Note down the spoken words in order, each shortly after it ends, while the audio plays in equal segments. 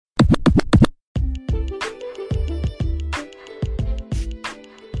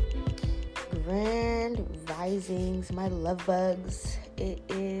risings, my love bugs. It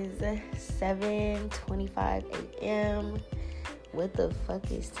is 7:25 a.m. What the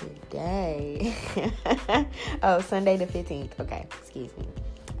fuck is today? Oh, Sunday the 15th. Okay, excuse me.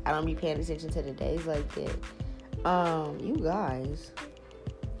 I don't be paying attention to the days like that. You guys,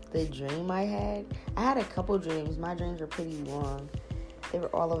 the dream I had a couple dreams. My dreams were pretty long. They were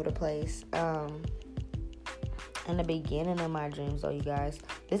all over the place. In the beginning of my dreams, though, you guys,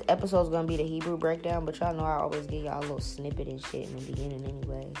 this episode is going to be the Hebrew breakdown, but y'all know I always give y'all a little snippet and shit in the beginning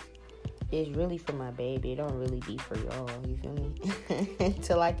anyways. It's really for my baby. It don't really be for y'all, you feel me?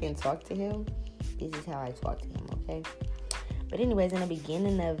 Until I can talk to him, this is how I talk to him, okay? But anyways, in the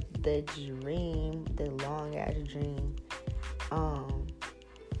beginning of the dream, the long-ass dream,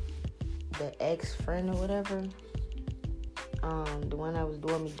 the ex-friend or whatever, the one that was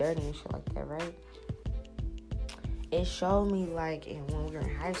doing me dirty and shit like that, right? It showed me, like, when we were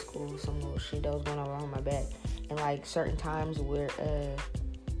in high school, some little shit that was going on around my back. And, like, certain times where, I'd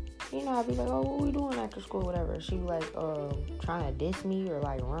be like, oh, what we doing after school, whatever. She'd be, like, trying to diss me or,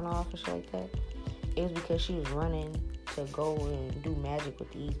 like, run off and shit like that. It was because she was running to go and do magic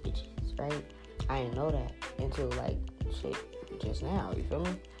with these bitches, right? I didn't know that until, like, shit, just now, you feel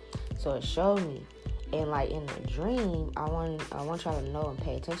me? So it showed me. And, like, in the dream, I want y'all to know and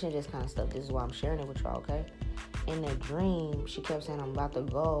pay attention to this kind of stuff. This is why I'm sharing it with y'all, okay? In the dream, she kept saying, I'm about to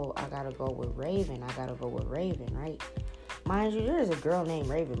go. I gotta go with Raven, right? Mind you, there is a girl named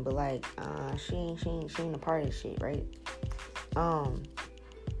Raven, but, like, she ain't a part of this shit, right?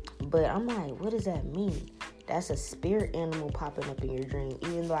 But I'm like, what does that mean? That's a spirit animal popping up in your dream.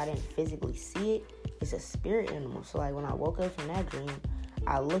 Even though I didn't physically see it, it's a spirit animal. So, like, when I woke up from that dream,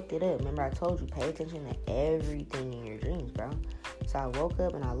 I looked it up. Remember, I told you, pay attention to everything in your dreams, bro. So I woke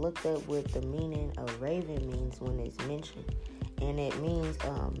up and I looked up what the meaning of Raven means when it's mentioned. And it means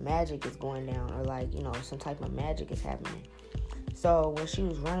magic is going down, or, like, some type of magic is happening. So when she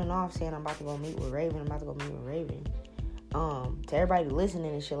was running off saying, I'm about to go meet with Raven, to everybody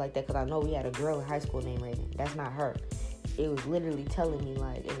listening and shit like that, because I know we had a girl in high school named Raven. That's not her. It was literally telling me,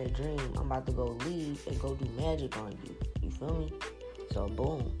 like, in a dream, I'm about to go leave and go do magic on you. You feel me? So,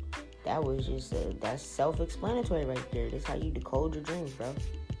 boom. That was just, that's self-explanatory right there. That's how you decode your dreams, bro.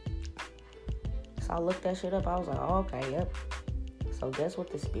 So I looked that shit up. I was like, oh, okay, yep. So guess what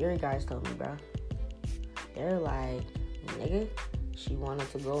the spirit guys told me, bro? They're like, nigga, she wanted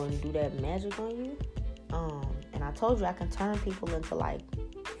to go and do that magic on you. And I told you I can turn people into, like,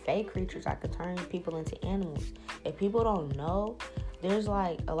 fake creatures. I can turn people into animals. If people don't know, there's,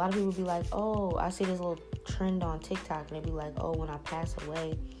 like, a lot of people be like, oh, I see this little trend on TikTok, and they be like, oh, when I pass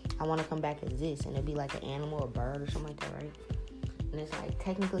away, I want to come back as this, and it'd be like an animal, a bird, or something like that, right? And it's like,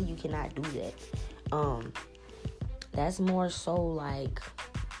 technically, you cannot do that. That's more so like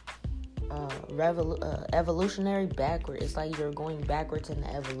evolutionary backward. It's like you're going backwards in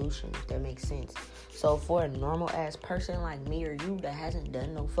the evolution, if that makes sense. So for a normal ass person like me or you that hasn't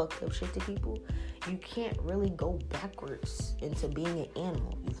done no fucked up shit to people, you can't really go backwards into being an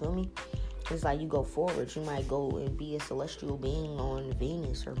animal. You feel me? It's like you go forward. You might go and be a celestial being on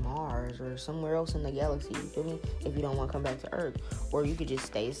Venus or Mars or somewhere else in the galaxy, you feel me? If you don't want to come back to Earth. Or you could just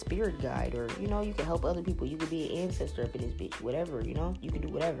stay a spirit guide, or, you could help other people. You could be an ancestor up in this bitch, whatever, you could do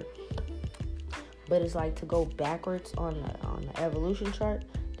whatever. But it's like to go backwards on the evolution chart,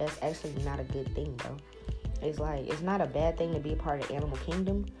 that's actually not a good thing, bro. It's like, it's not a bad thing to be a part of the animal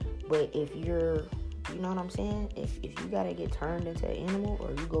kingdom, but if you're, you know what I'm saying? If you gotta get turned into an animal, or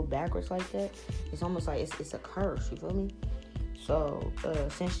you go backwards like that, it's almost like it's a curse. You feel me? So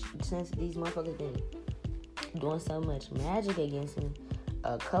since these motherfuckers been doing so much magic against me,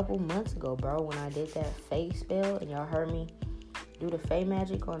 a couple months ago, bro, when I did that Fae spell, and y'all heard me do the Fae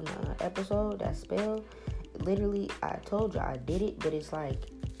magic on the episode, that spell, literally, I told you I did it, but it's like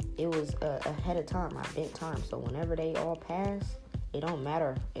it was ahead of time. I bent time, so whenever they all pass, it don't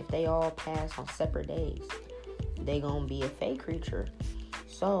matter if they all pass on separate days. They gonna be a fake creature.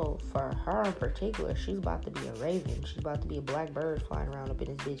 So, for her in particular, she's about to be a raven. She's about to be a black bird flying around up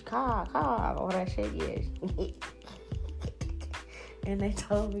in this bitch. Caw, caw, all that shit, yeah. And they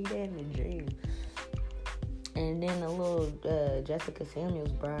told me that in the dream. And then the little Jessica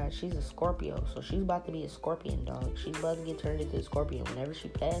Samuels bride, she's a Scorpio. So, she's about to be a scorpion, dog. She's about to get turned into a scorpion. Whenever she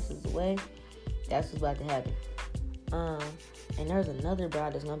passes away, that's what's about to happen. And there's another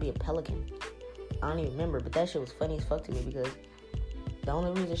bride that's gonna be a pelican. I don't even remember, but that shit was funny as fuck to me, because the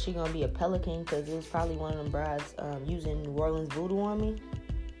only reason she gonna be a pelican, because it was probably one of them brides using New Orleans voodoo on me.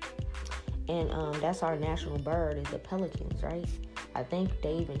 And that's our national bird, is the pelicans, right? I think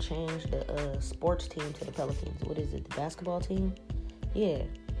they even changed the sports team to the Pelicans. What is it, the basketball team? Yeah.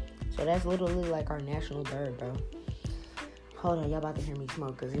 So that's literally like our national bird, bro. Hold on, y'all about to hear me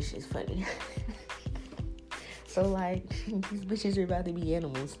smoke because this shit's funny. So, like, these bitches are about to be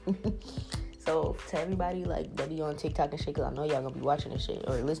animals. So, to everybody, like, that be on TikTok and shit, because I know y'all gonna be watching this shit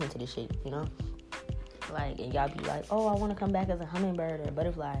or listening to this shit, you know? Like, and y'all be like, oh, I want to come back as a hummingbird or a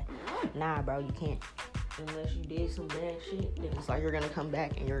butterfly. Nah, bro, you can't. Unless you did some bad shit, then it's like you're gonna come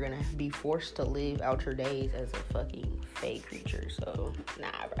back and you're gonna be forced to live out your days as a fucking fake creature. So, nah,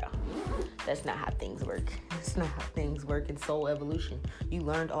 bro. That's not how things work. That's not how things work in soul evolution. You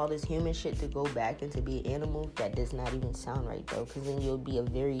learned all this human shit to go back and to be an animal. That does not even sound right, though, because then you'll be a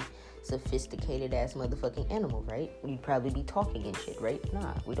very sophisticated ass motherfucking animal, right? You'd probably be talking and shit, right?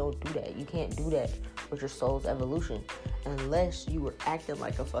 Nah, we don't do that. You can't do that with your soul's evolution unless you were acting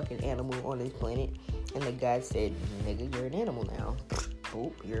like a fucking animal on this planet and the God said, nigga, you're an animal now.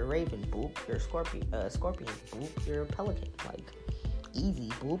 Boop, you're a raven. Boop, you're a scorpion. Boop, you're a pelican. Like, easy.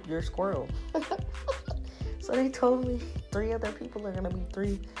 Boop, you're a squirrel. So they told me 3 other people are gonna be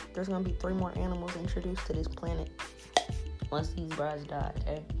 3. There's gonna be 3 more animals introduced to this planet once these brides die.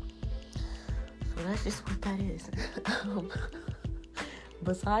 Okay. So that's just what that is.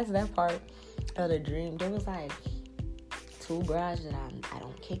 Besides that part of the dream, there was like 2 brides that I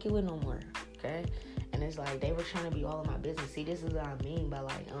don't kick it with no more. Okay. And it's like they were trying to be all in my business. See, this is what I mean by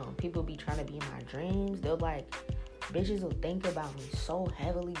like people be trying to be in my dreams. They'll like, bitches will think about me so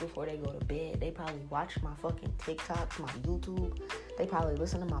heavily before they go to bed. They probably watch my fucking TikToks, my YouTube. They probably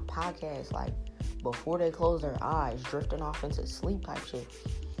listen to my podcast like before they close their eyes, drifting off into sleep type shit.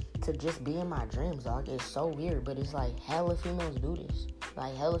 To just be in my dreams, dog. It's so weird, but it's like hella females do this.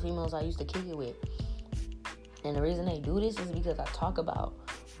 Like hella females I used to kick it with. And the reason they do this is because I talk about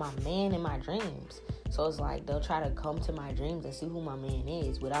my man in my dreams. So it's like they'll try to come to my dreams and see who my man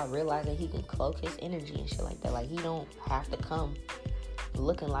is without realizing he can cloak his energy and shit like that. Like he don't have to come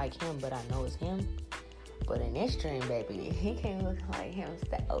looking like him, but I know it's him. But in this dream, baby, he came looking like him.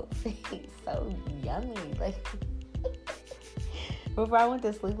 So he's so yummy. Like before I went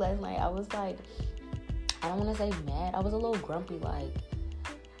to sleep last night, I was like, I don't want to say mad. I was a little grumpy, like,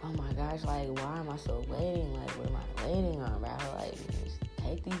 oh my gosh, like, why am I still waiting? Like, what am I waiting on, bro? Like, just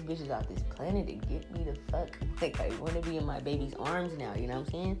take these bitches off this planet and get me the fuck. Like, I want to be in my baby's arms now, you know what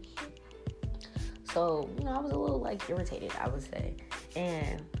I'm saying? So, you know, I was a little, like, irritated, I would say.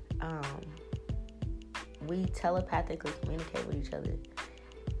 And, we telepathically communicate with each other.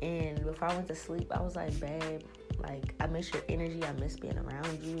 And before I went to sleep, I was like, babe, like, I miss your energy. I miss being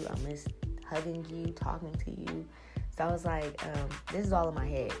around you. I miss hugging you, talking to you. So I was like, this is all in my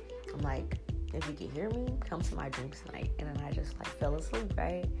head. I'm like, if you can hear me, come to my dreams tonight. And then I just, like, fell asleep,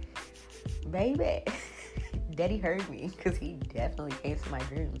 right? Baby. Daddy heard me because he definitely came to my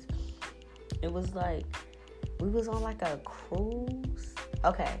dreams. It was like, we was on, like, a cruise.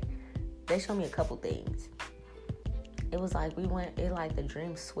 Okay. They showed me a couple things. It was like the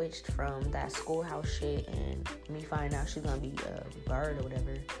dream switched from that schoolhouse shit and me finding out she's gonna be a bird or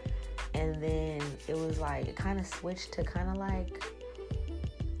whatever. And then it was like, it kind of switched to kind of like,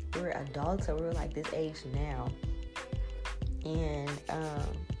 we were adults, so we were like this age now. And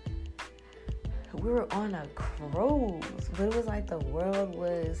we were on a cruise, but it was like the world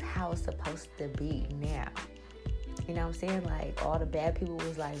was how it's supposed to be now. You know what I'm saying? Like, all the bad people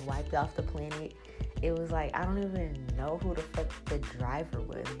was like wiped off the planet. It was like, I don't even know who the fuck the driver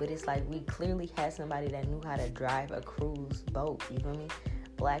was, but it's like we clearly had somebody that knew how to drive a cruise boat, you feel me?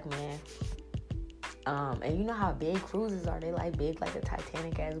 Black man. And you know how big cruises are. They like big, like a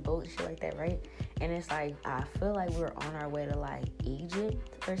Titanic ass boat and shit like that, right? And it's like, I feel like we were on our way to like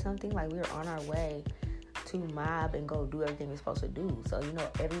Egypt or something. Like we were on our way to mob and go do everything we're supposed to do. So, you know,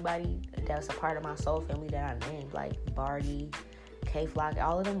 everybody that's a part of my soul family that I named, like Barty, K-Flock,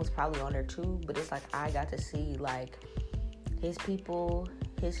 all of them was probably on there too, but it's like I got to see like his people,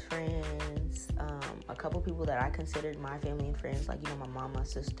 his friends, a couple people that I considered my family and friends, like, you know, my mom, my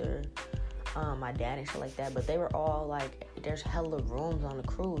sister, my dad and shit like that. But they were all like, there's hella rooms on the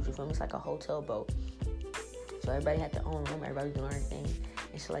cruise, you feel me? It's like a hotel boat. So everybody had their own room, everybody was doing everything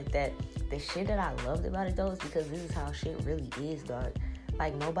and shit like that. The shit that I loved about it though is because this is how shit really is, dog.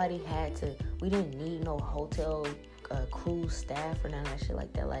 Like nobody had to, we didn't need no hotel cruise staff or none of that shit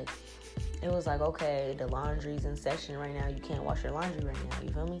like that. Like it was like, okay, the laundry's in session right now, you can't wash your laundry right now,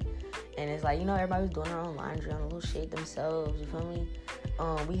 you feel me? And it's like, you know, everybody was doing their own laundry on a little shit themselves, you feel me?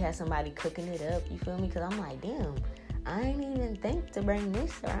 We had somebody cooking it up, you feel me? Because I'm like, damn, I ain't even think to bring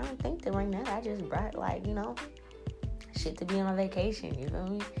this, or I don't think to bring that. I just brought, like, you know, shit to be on a vacation, you feel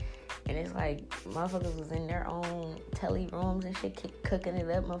me? And it's like, motherfuckers was in their own telly rooms and shit, cooking it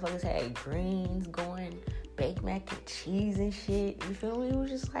up. Motherfuckers had greens going, baked mac and cheese and shit. You feel me? It was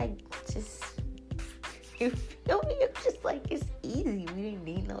just like, you feel me? It was just like, it's easy. We didn't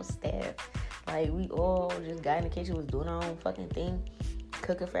need no staff. Like, we all just got in the kitchen, was doing our own fucking thing,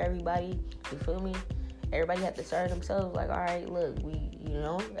 cooking for everybody. You feel me? Everybody had to serve themselves. Like, all right, look, we, you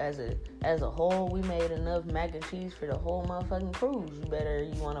know, as a whole, we made enough mac and cheese for the whole motherfucking cruise.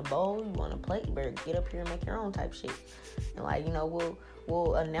 You want a bowl, you want a plate, you better get up here and make your own type shit. And like, you know,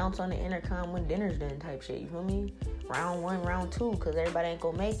 we'll announce on the intercom when dinner's done type shit. You feel me? Round 1, round 2, because everybody ain't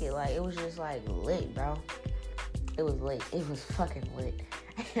gonna make it. Like, it was just like lit, bro. It was lit. It was fucking lit.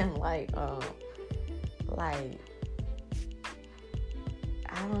 And like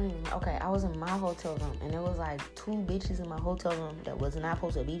I was in my hotel room, and there was like 2 bitches in my hotel room that was not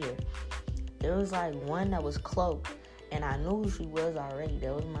supposed to be there. There was like one that was cloaked, and I knew who she was already.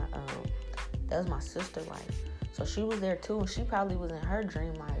 That was my sister wife. So she was there too, and she probably was in her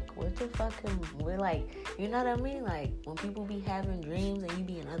dream like, what the fuck we're like, you know what I mean? Like, when people be having dreams and you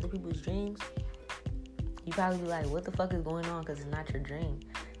be in other people's dreams, you probably be like, what the fuck is going on? Because it's not your dream.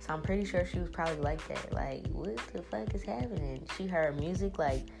 So I'm pretty sure she was probably like that. Like, what the fuck is happening? She heard music.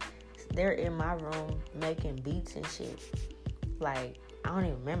 Like, they're in my room making beats and shit. Like, I don't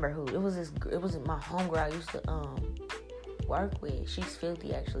even remember who. It was my homegirl I used to work with. She's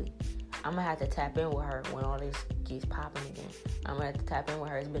filthy, actually. I'm gonna have to tap in with her when all this gets popping again. I'm gonna have to tap in with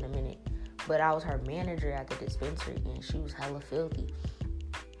her. It's been a minute. But I was her manager at the dispensary, and she was hella filthy.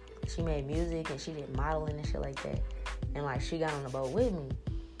 She made music, and she did modeling and shit like that. And like, she got on the boat with me.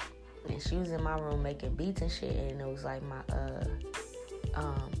 And she was in my room making beats and shit, and it was like my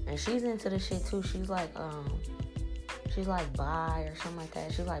and she's into the shit too. She's like bi or something like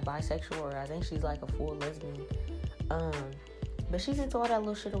that. She's like bisexual, or I think she's like a full lesbian. But she's into all that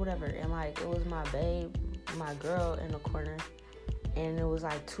little shit or whatever. And like, it was my babe, my girl in the corner, and it was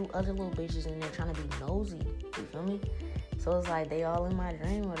like 2 other little bitches in there trying to be nosy. You feel me? So it's like, they all in my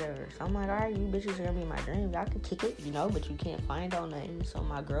dream, whatever. So I'm like, all right, you bitches are gonna be in my dream. Y'all can kick it, you know, but you can't find out nothing. So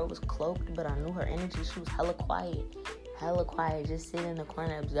my girl was cloaked, but I knew her energy. She was hella quiet, just sitting in the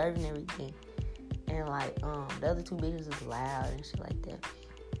corner observing everything. And like, the other 2 bitches was loud and shit like that.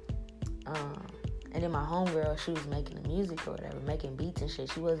 And then my homegirl, she was making the music or whatever, making beats and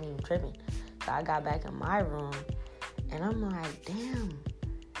shit. She wasn't even tripping. So I got back in my room, and I'm like, damn,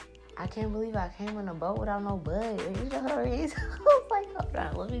 I can't believe I came on a boat without no bud. You know what I mean? I was like, hold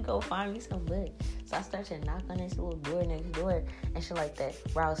on, let me go find me some bud. So I started to knock on this little door next door and shit like that,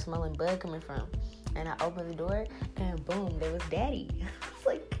 where I was smelling bud coming from. And I opened the door, and boom, there was Daddy. I was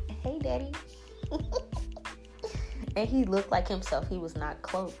like, hey, Daddy. And he looked like himself. He was not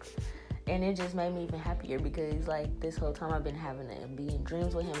cloaked. And it just made me even happier, because like, this whole time I've been having to be in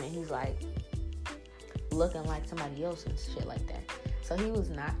dreams with him, and he's like looking like somebody else and shit like that. So he was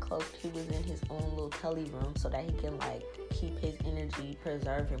not cloaked. He was in his own little telly room so that he can like keep his energy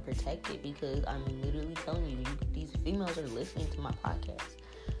preserved and protected, because I'm literally telling you, these females are listening to my podcast,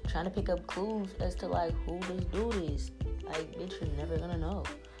 trying to pick up clues as to like, who this dude is. Like, bitch, you're never gonna know.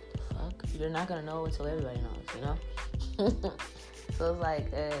 The fuck? You're not gonna know until everybody knows, you know? So it's like,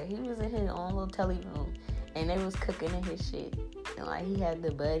 he was in his own little telly room, and they was cooking in his shit. And like, he had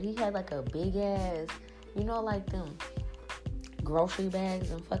the bud. He had like a big ass, you know, like them grocery bags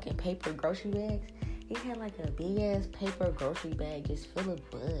and fucking paper grocery bags. He had like a big ass paper grocery bag just full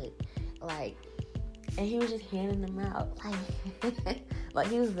of bud. Like, and he was just handing them out. Like, like,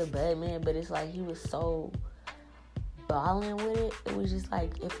 he was the bud man, but it's like, he was so balling with it. It was just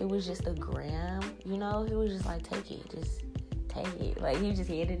like, if it was just a gram, you know, he was just like, take it. Just take it. Like, he was just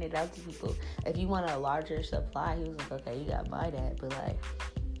handing it out to people. If you want a larger supply, he was like, okay, you gotta buy that. But like,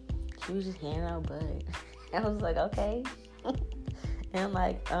 he was just handing out bud. I was like, okay. And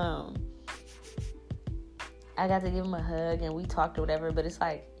like, I got to give him a hug, and we talked or whatever. But it's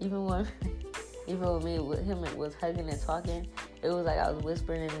like, even with me, with him, it was hugging and talking. It was like, I was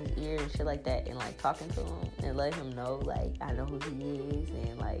whispering in his ear and shit like that, and like talking to him and letting him know, like, I know who he is,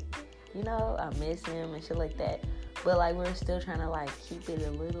 and like, you know, I miss him and shit like that. But like, we're still trying to like keep it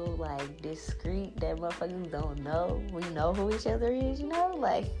a little like discreet, that motherfuckers don't know we know who each other is, you know?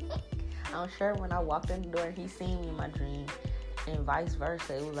 Like, I'm sure when I walked in the door and he seen me in my dream, and vice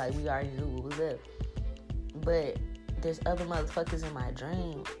versa, it was like, we already knew what was up. But there's other motherfuckers in my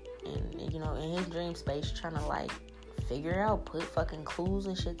dream, and you know, in his dream space, trying to like figure out, put fucking clues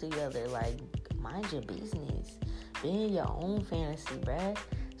and shit together. Like, mind your business, be in your own fantasy, bruh.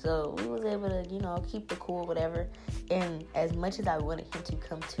 So we was able to, you know, keep the cool, whatever. And as much as I wanted him to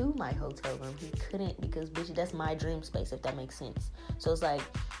come to my hotel room, he couldn't, because, bitch, that's my dream space, if that makes sense. So it's like,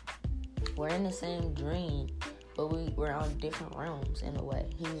 we're in the same dream, but we're on different rooms in a way.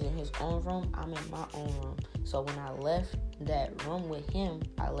 He's in his own room, I'm in my own room. So when I left that room with him,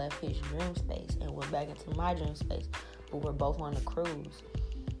 I left his dream space and went back into my dream space. But we're both on the cruise.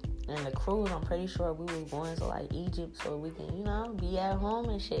 And the cruise, I'm pretty sure we was going to like Egypt so we can, be at home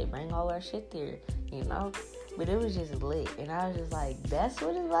and shit, bring all our shit there, But it was just lit. And I was just like, that's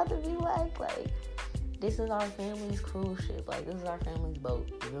what it's about to be like. Like, this is our family's cruise ship. Like, this is our family's boat.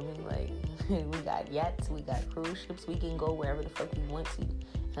 You feel me? Like, we got yachts, we got cruise ships. We can go wherever the fuck we want to.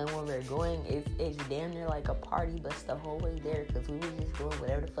 And when we're going, it's damn near like a party bus the whole way there. Because we was just doing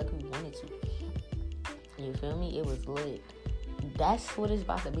whatever the fuck we wanted to. You feel me? It was lit. That's what it's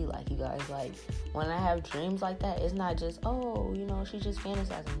about to be like, you guys. Like, when I have dreams like that, it's not just, she's just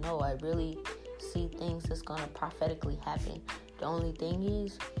fantasizing. No, I really see things that's going to prophetically happen. The only thing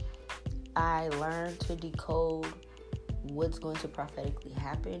is, I learned to decode what's going to prophetically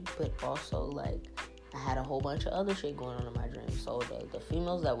happen, but also, like, I had a whole bunch of other shit going on in my dreams. So the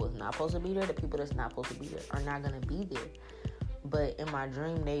females that was not supposed to be there, the people that's not supposed to be there, are not going to be there. But in my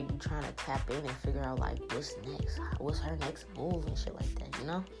dream, they be trying to tap in and figure out, like, what's next? What's her next move and shit like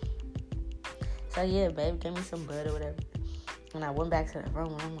that, So, yeah, babe, give me some bud or whatever. And I went back to the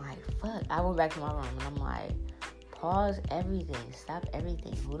room and I'm like, fuck. I went back to my room and I'm like, pause everything. Stop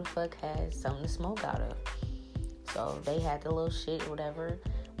everything. Who the fuck has something to smoke out of? So they had the little shit or whatever.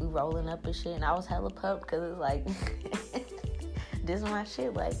 We rolling up and shit. And I was hella pumped because it's like, this is my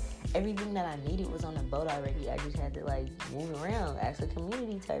shit. Like, everything that I needed was on the boat already. I just had to, like, move around. Act a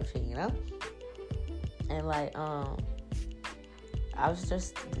community type shit, And, like, I was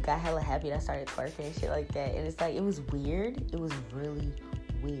just got hella happy that I started twerking and shit like that. And it's like, it was weird. It was really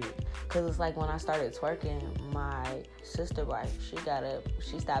weird. Because it's like when I started twerking, my sister wife, she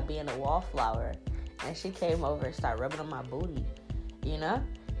stopped being a wallflower. And she came over and started rubbing on my booty.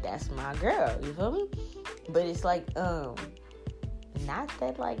 That's my girl. You feel me? But it's like, not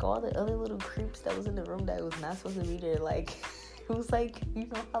that, like, all the other little creeps that was in the room that was not supposed to be there, like, it was like,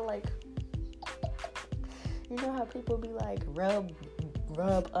 how people be like, rub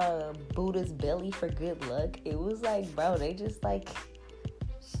Buddha's belly for good luck. It was like, bro, they just, like,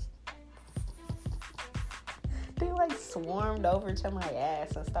 they, like, swarmed over to my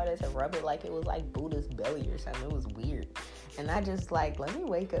ass and started to rub it like it was, like, Buddha's belly or something. It was weird. And I just, like, let me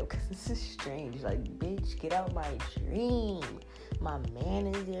wake up because this is strange. Like, bitch, get out my dream. My man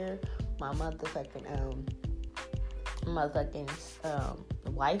is there. My motherfucking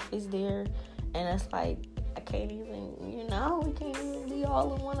wife is there. And it's like, I can't even, we can't even be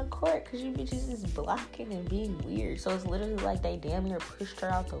all in one accord because you bitches is blocking and being weird. So it's literally like they damn near pushed her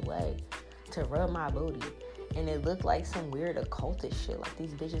out the way to rub my booty. And it looked like some weird occultist shit. Like,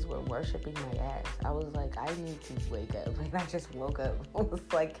 these bitches were worshiping my ass. I was like, I need to wake up. And I just woke up. I was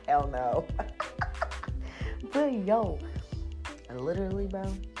like, hell no. But, yo, literally, bro,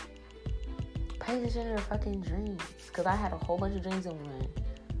 pay attention to your fucking dreams. Because I had a whole bunch of dreams in one.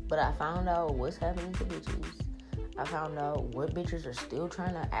 But I found out what's happening to bitches. I found out what bitches are still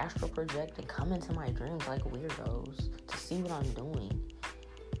trying to astral project and come into my dreams like weirdos to see what I'm doing.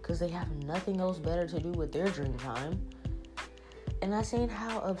 Because they have nothing else better to do with their dream time. And I seen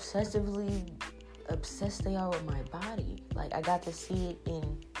how obsessed they are with my body. Like, I got to see it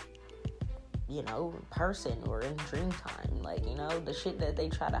in, person or in dream time. Like, the shit that they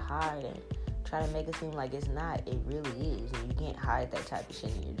try to hide and try to make it seem like it's not, it really is. And you can't hide that type of shit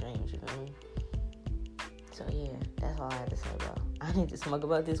in your dreams, you feel me? So, yeah, that's all I had to say, bro. I need to smoke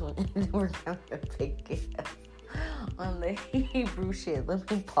about this one, and then we're going to pick it up on the Hebrew shit. Let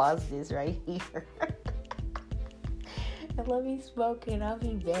me pause this right here. And let me smoke, and I'll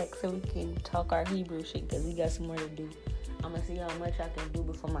be back so we can talk our Hebrew shit, because we got some more to do. I'm going to see how much I can do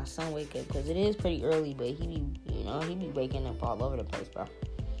before my son wake up, because it is pretty early, but he be waking up all over the place, bro.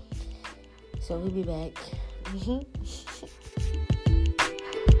 So we'll be back.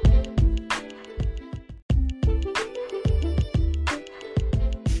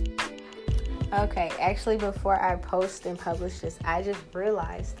 Okay, actually, before I post and publish this, I just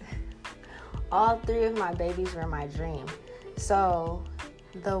realized all three of my babies were my dream. So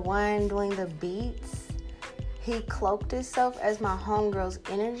the one doing the beats, he cloaked himself as my homegirl's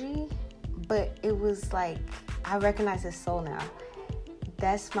energy, but it was like, I recognize his soul now.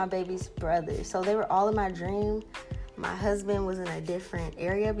 That's my baby's brother. So they were all in my dream. My husband was in a different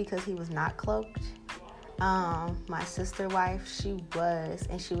area because he was not cloaked. My sister wife, she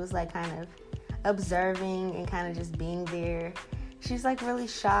was like kind of observing and kind of just being there. She's like really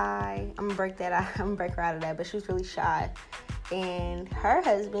shy. I'm gonna break her out of that, but she was really shy. And her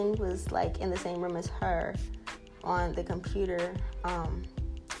husband was like in the same room as her on the computer,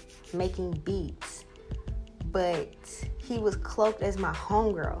 making beats. but he was cloaked as my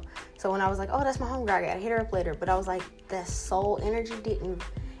homegirl. So when I was like, oh, that's my homegirl, I gotta hit her up later. But I was like, the soul energy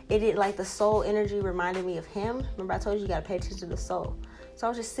the soul energy reminded me of him. Remember I told you gotta pay attention to the soul. So I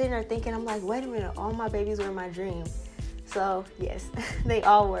was just sitting there thinking, I'm like, wait a minute, all my babies were in my dream. So yes, they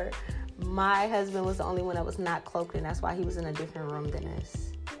all were. My husband was the only one that was not cloaked, and that's why he was in a different room than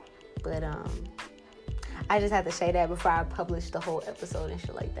us. But I just had to say that before I published the whole episode and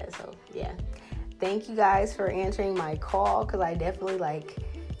shit like that. So yeah, thank you guys for answering my call, because I definitely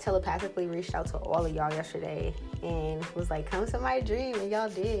telepathically reached out to all of y'all yesterday and was like, come to my dream, and y'all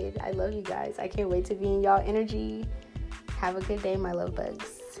did. I love you guys. I can't wait to be in y'all energy. Have a good day, my love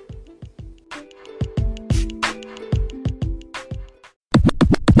bugs.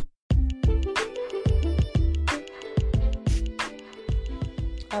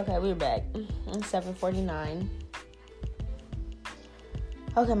 Okay, we're back. It's 7:49.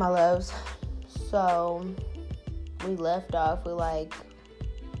 Okay, my loves. So we left off with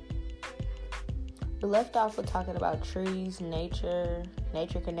talking about trees, nature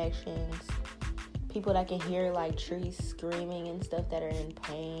connections, people that can hear trees screaming and stuff that are in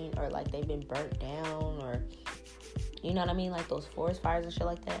pain, or they've been burnt down, or you know what I mean, those forest fires and shit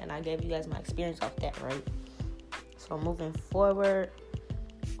like that. And I gave you guys my experience off that, right? So moving forward,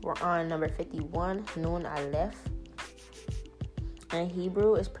 we're on number 51, Nun Aleph. In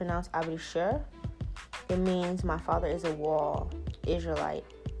Hebrew, it's pronounced Abishur. It means my father is a wall, Israelite.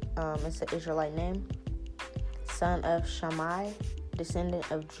 It's an Israelite name. Son of Shammai,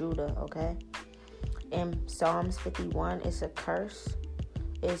 descendant of Judah, okay? In Psalms 51, it's a curse.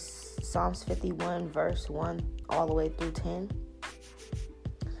 It's Psalms 51, verse 1 all the way through 10.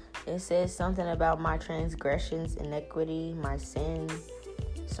 It says something about my transgressions, iniquity, my sin,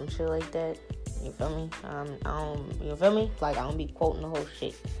 some shit like that. You feel me? You feel me? I don't be quoting the whole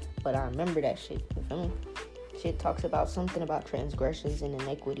shit, but I remember that shit. You feel me? Shit talks about something about transgressions and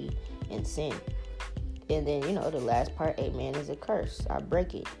iniquity and sin. And then, the last part, amen, is a curse. I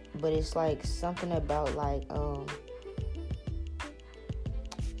break it. But it's something about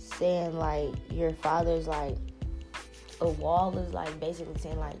saying your father's a wall is basically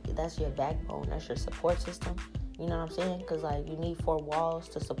saying that's your backbone, that's your support system. You know what I'm saying? Because you need 4 walls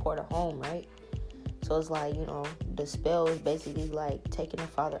to support a home, right? So it's the spell is basically taking the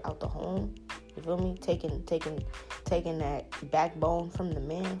father out the home. You feel me? Taking that backbone from the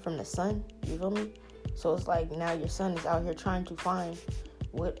man, from the son. You feel me? So it's now your son is out here trying to find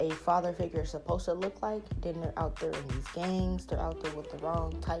what a father figure is supposed to look like. Then they're out there in these gangs. They're out there with the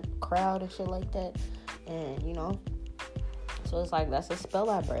wrong type crowd and shit like that. And, so it's that's a spell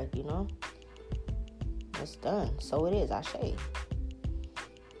I break, It's done. So it is. I say.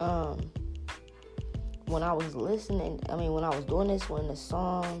 When I was when I was doing this, when the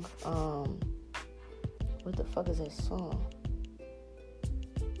song, what the fuck is that song?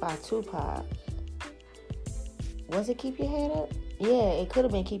 By Tupac. Was it Keep Your Head Up? Yeah, it could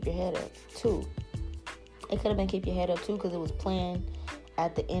have been Keep Your Head Up, too. It could have been Keep Your Head Up, too, because it was playing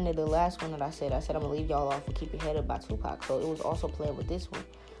at the end of the last one that I said. I said I'm going to leave y'all off with Keep Your Head Up by Tupac. So it was also playing with this one.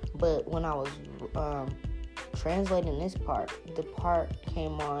 But when I was translating this part, the part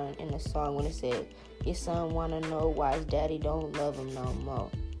came on in the song when it said, your son want to know why his daddy don't love him no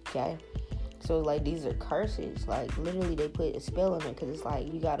more. Okay? So, these are curses. Literally, they put a spell on it because it's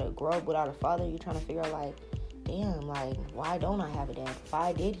you got to grow up without a father. You're trying to figure out, damn, why don't I have a dad?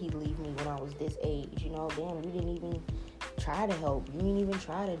 Why did he leave me when I was this age? Damn, you didn't even try to help. You didn't even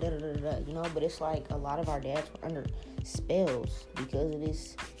try to da-da-da-da, But it's a lot of our dads were under spells because of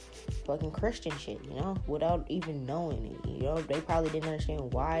this fucking Christian shit, without even knowing it. They probably didn't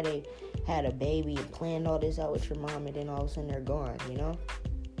understand why they had a baby and planned all this out with your mom, and then all of a sudden they're gone,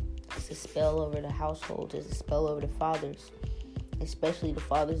 It's a spell over the households. It's a spell over the fathers, especially the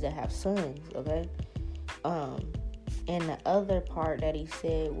fathers that have sons, okay? And the other part that he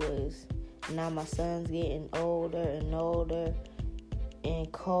said was, now my son's getting older and older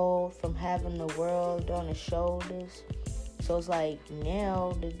and cold from having the world on his shoulders. So it's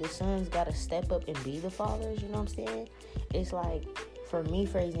now the sons got to step up and be the fathers, you know what I'm saying? It's for me,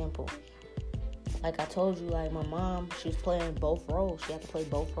 for example, I told you, my mom, she was playing both roles. She had to play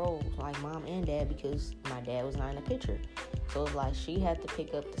both roles, mom and dad, because my dad was not in the picture. So it's she had to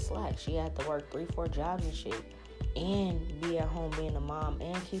pick up the slack. She had to work 3-4 jobs and shit, and be at home being a mom,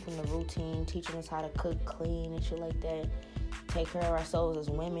 and keeping the routine, teaching us how to cook, clean, and shit like that. Take care of ourselves as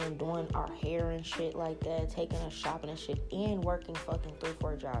women, doing our hair and shit like that, taking us shopping and shit, and working fucking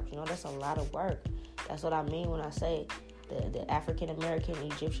 3-4 jobs. That's a lot of work. That's what I mean when I say the African American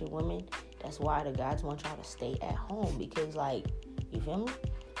Egyptian women. That's why the gods want y'all to stay at home, because you feel me?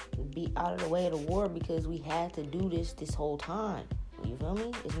 be out of the way of the war because we had to do this whole time. You feel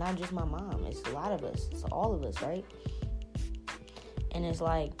me? It's not just my mom. It's a lot of us. It's all of us, right? And it's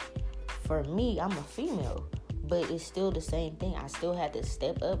like, for me, I'm a female, but it's still the same thing. I still had to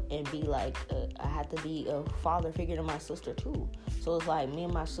step up and be like, I had to be a father figure to my sister too. So it's like, me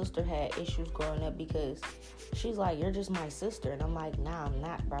and my sister had issues growing up because she's like, you're just my sister. And I'm like, nah, I'm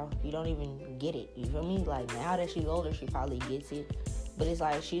not, bro. You don't even get it. You feel me? Like, now that she's older, she probably gets it. But it's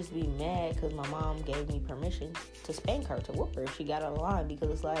like, she used to be mad because my mom gave me permission to spank her, to whoop her if she got out of line, because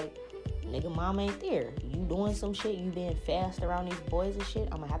it's like, nigga, mom ain't there. You doing some shit, you being fast around these boys and shit,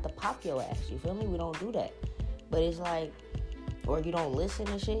 I'm gonna have to pop your ass. You feel me? We don't do that. But it's like, or you don't listen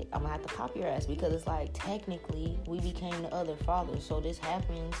and shit, I'm gonna have to pop your ass, because it's like, technically, we became the other father. So this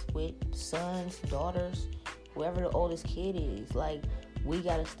happens with sons, daughters, whoever the oldest kid is. Like, we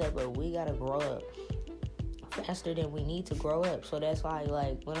gotta step up. We gotta grow up faster than we need to grow up. So that's why,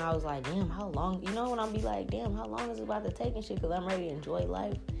 like, when I was like, damn, how long, you know, when I'm be like, damn, how long is it about to take and shit, because I'm ready to enjoy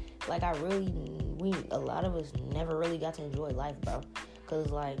life. Like, a lot of us never really got to enjoy life, bro. Because,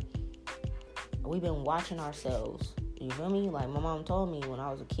 like, we've been watching ourselves. You feel me? Like, my mom told me when I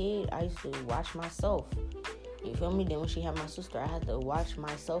was a kid, I used to watch myself. You feel me? Then when she had my sister, I had to watch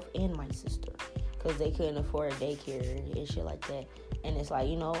myself and my sister, because they couldn't afford daycare and shit like that. And it's like,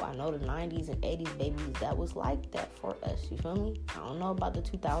 you know, I know the 90s and 80s babies, that was like that for us. You feel me? I don't know about the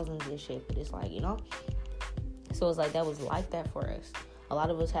 2000s and shit, but it's like, you know? So it's like, that was like that for us. A lot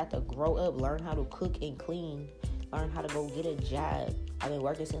of us had to grow up, learn how to cook and clean, learn how to go get a job. I've been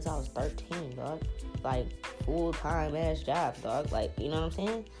working since I was 13, dog. Like, full-time ass job, dog. Like, you know what I'm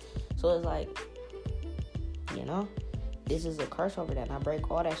saying? So it's like, you know, this is a curse over that. And I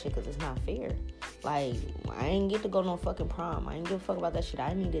break all that shit because it's not fair. Like, I ain't get to go no fucking prom. I ain't give a fuck about that shit.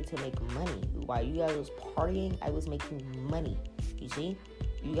 I needed to make money. While you guys was partying, I was making money. You see?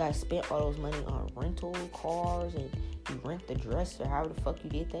 You guys spent all those money on rental cars, and you rent the dress, or however the fuck you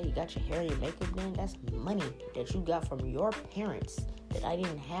did that. You got your hair and your makeup done. That's money that you got from your parents that I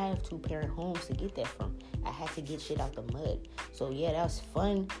didn't have two-parent homes to get that from. I had to get shit out the mud. So yeah, that was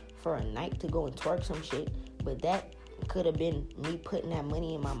fun for a night to go and twerk some shit, but that could have been me putting that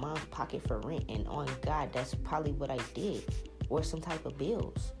money in my mom's pocket for rent, and on God, that's probably what I did, or some type of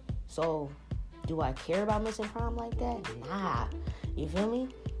bills. So do I care about missing prom like that? Nah. You feel me?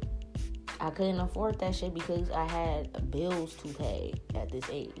 I couldn't afford that shit because I had bills to pay at this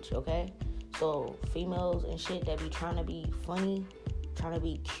age, okay? So females and shit that be trying to be funny, trying to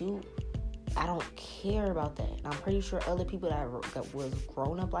be cute, I don't care about that. And I'm pretty sure other people that was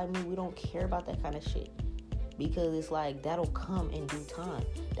grown up like me, we don't care about that kind of shit. Because it's like, that'll come in due time.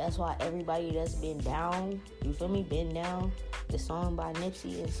 That's why everybody that's been down, you feel me, been down, the song by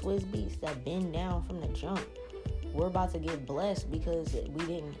Nipsey and Swizz Beatz, that been down from the jump, we're about to get blessed because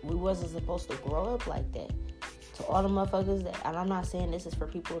we wasn't supposed to grow up like that. To all the motherfuckers that, and I'm not saying this is for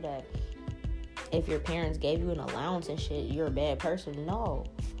people that, if your parents gave you an allowance and shit, you're a bad person. No,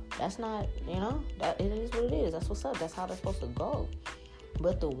 that's not, you know, that it is what it is. That's what's up. That's how they're supposed to go.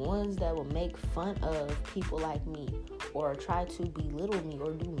 But the ones that will make fun of people like me, or try to belittle me,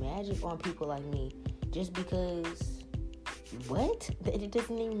 or do magic on people like me, just because, what? It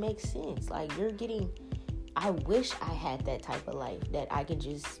doesn't even make sense. Like, I wish I had that type of life, that I could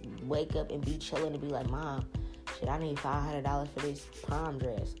just wake up and be chilling and be like, Mom, shit, I need $500 for this prom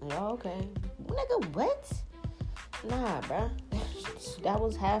dress. And you're okay. Nigga, what? Nah, bruh. That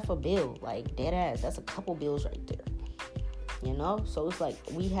was half a bill. Like, dead ass. That's a couple bills right there. You know? So it's like,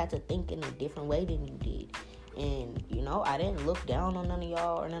 we had to think in a different way than you did. And, you know, I didn't look down on none of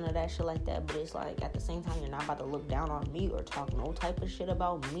y'all or none of that shit like that. But it's like, at the same time, you're not about to look down on me or talk no type of shit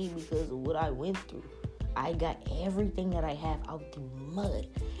about me because of what I went through. I got everything that I have out the mud.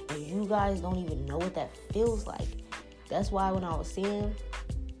 And you guys don't even know what that feels like. That's why when I was seeing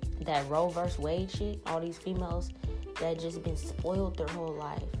that Roe vs. Wade shit, all these females that just been spoiled their whole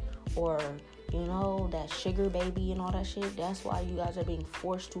life, or, you know, that sugar baby and all that shit, that's why you guys are being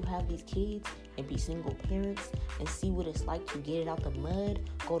forced to have these kids and be single parents and see what it's like to get it out the mud,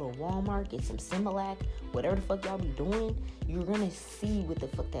 go to Walmart, get some Similac, whatever the fuck y'all be doing. You're gonna see what the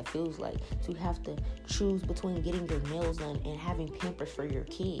fuck that feels like to have to choose between getting your nails done and having Pampers for your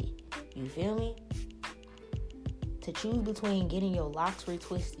kid. You feel me? To choose between getting your locks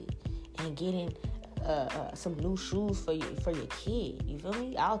retwisted and getting some new shoes for your kid. You feel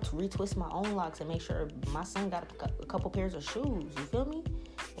me? I'll retwist my own locks and make sure my son got a couple pairs of shoes. You feel me?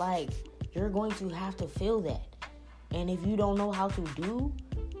 Like, you're going to have to feel that. And if you don't know how to do,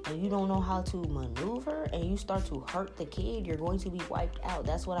 and you don't know how to maneuver, and you start to hurt the kid, you're going to be wiped out.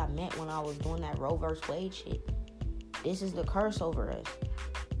 That's what I meant when I was doing that Roe vs. Wade shit. This is the curse over us.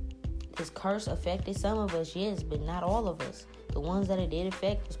 This curse affected some of us, yes, but not all of us. The ones that it did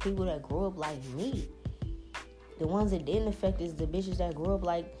affect is people that grew up like me. The ones it didn't affect is the bitches that grew up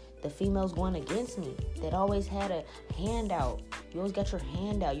like the females going against me, that always had a handout. You always got your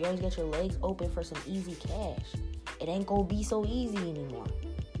hand out. You always got your legs open for some easy cash. It ain't gonna be so easy anymore.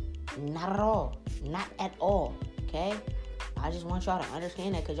 Not at all. Not at all. Okay? I just want y'all to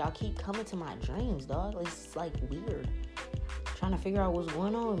understand that because y'all keep coming to my dreams, dog. It's like weird. Trying to figure out what's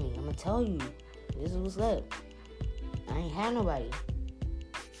going on with me. I'm gonna tell you. This is what's up. I ain't had nobody.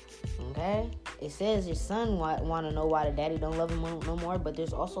 Okay? It says your son want to know why the daddy don't love him no more, but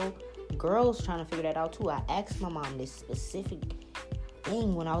there's also girls trying to figure that out too. I asked my mom this specific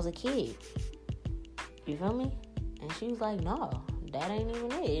thing when I was a kid. You feel me? And she was like, no, that ain't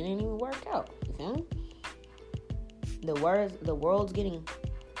even it. It didn't even work out. You feel me? The world's getting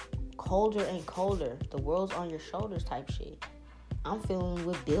colder and colder. The world's on your shoulders type shit. I'm feeling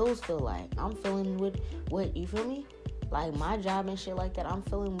what bills feel like. I'm feeling what you feel me? Like my job and shit like that. I'm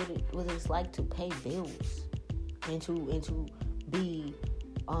feeling what it's like to pay bills and to be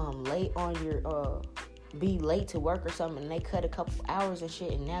late on your be late to work or something, and they cut a couple hours and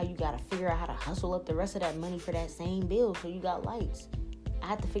shit, and now you gotta figure out how to hustle up the rest of that money for that same bill so you got lights. I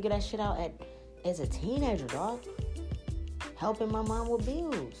had to figure that shit out as a teenager, dog. Helping my mom with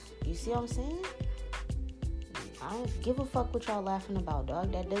bills. You see what I'm saying? I don't give a fuck what y'all laughing about,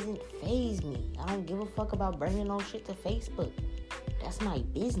 dog. That doesn't faze me. I don't give a fuck about bringing no shit to Facebook. That's my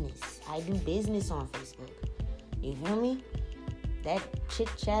business. I do business on Facebook. You feel me? That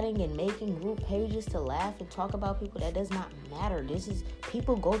chit-chatting and making group pages to laugh and talk about people, that does not matter.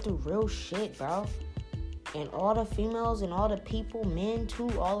 People go through real shit, bro. And all the females and all the people, men too,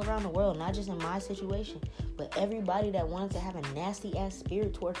 all around the world, not just in my situation, but everybody that wanted to have a nasty ass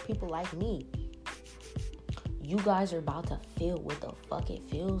spirit towards people like me. You guys are about to feel what the fuck it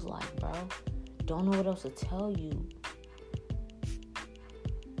feels like, bro. Don't know what else to tell you.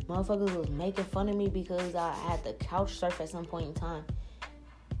 Motherfuckers was making fun of me because I had to couch surf at some point in time.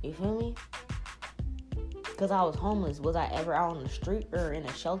 You feel me? Because I was homeless. Was I ever out on the street or in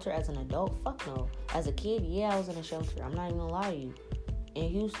a shelter as an adult? Fuck no. As a kid, yeah, I was in a shelter. I'm not even gonna lie to you. In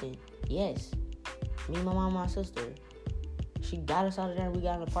Houston, yes. Me, my mom, and my sister. She got us out of there and we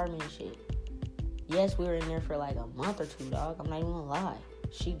got an apartment and shit. Yes, we were in there for like a month or two, dog. I'm not even gonna lie.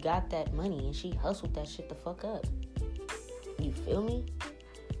 She got that money and she hustled that shit the fuck up. You feel me?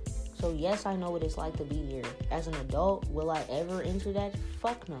 So yes, I know what it's like to be here. As an adult, will I ever enter that?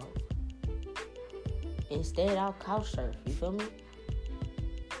 Fuck no. Instead, I'll couch surf. You feel me?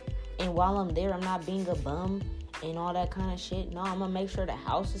 And while I'm there, I'm not being a bum and all that kind of shit. No, I'm gonna make sure the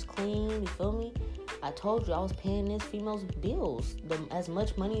house is clean. You feel me? I told you I was paying this female's bills. As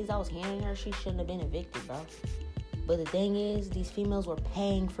much money as I was handing her, she shouldn't have been evicted, bro. But the thing is, these females were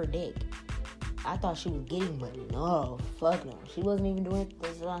paying for dick. I thought she was getting money. No, fuck no. She wasn't even doing it.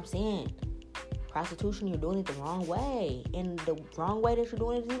 That's what I'm saying. Prostitution, you're doing it the wrong way. And the wrong way that you're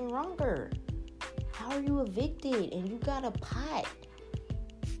doing it is even wronger. How are you evicted and you got a pot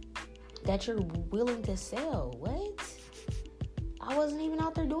that you're willing to sell? What? I wasn't even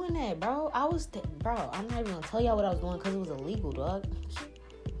out there doing that, bro. I'm not even gonna tell y'all what I was doing because it was illegal, dog.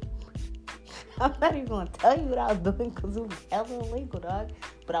 I'm not even gonna tell you what I was doing because it was hella illegal, dog.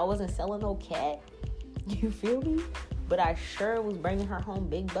 But I wasn't selling no cat. You feel me? But I sure was bringing her home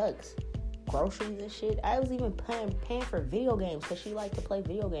big bucks. Groceries and shit. I was even paying for video games because she liked to play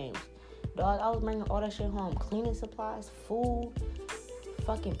video games. Dog, I was bringing all that shit home. Cleaning supplies, food,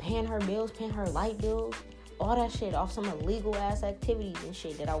 fucking paying her bills, paying her light bills. All that shit off some illegal ass activities and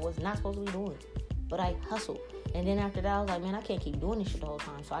shit that I was not supposed to be doing. But I hustled. And then after that, I was like, man, I can't keep doing this shit the whole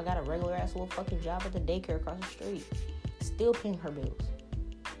time. So I got a regular ass little fucking job at the daycare across the street. Still paying her bills.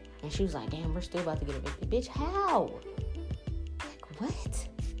 And she was like, damn, we're still about to get evicted. Bitch, how? Like, what?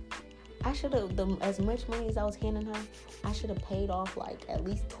 I should have, as much money as I was handing her, I should have paid off like at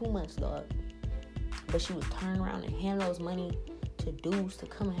least 2 months, dog. But she would turn around and hand those money to dudes to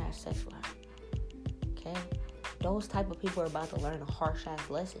come and have sex with her. Okay? Those type of people are about to learn a harsh ass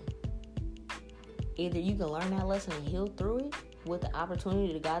lesson. Either you can learn that lesson and heal through it with the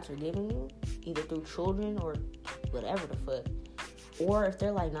opportunity that God's are giving you, either through children or whatever the fuck. Or if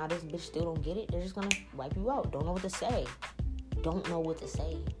they're like, nah, this bitch still don't get it, they're just gonna wipe you out. Don't know what to say. Don't know what to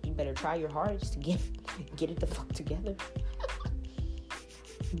say. You better try your hardest to get it the fuck together.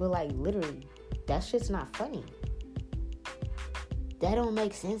 But like, literally, that shit's not funny. That don't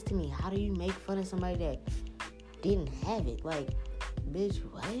make sense to me. How do you make fun of somebody that didn't have it? Like, bitch,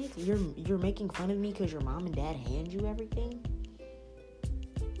 what? You're making fun of me because your mom and dad hand you everything?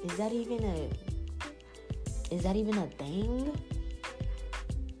 Is that even a thing?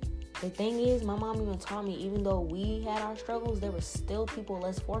 The thing is, my mom even taught me, even though we had our struggles, there were still people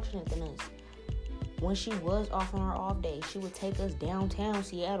less fortunate than us. When she was off on her off day, she would take us downtown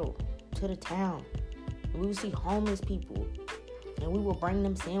Seattle to the town. And we would see homeless people. And we would bring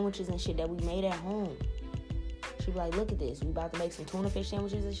them sandwiches and shit that we made at home. She'd be like, look at this. We about to make some tuna fish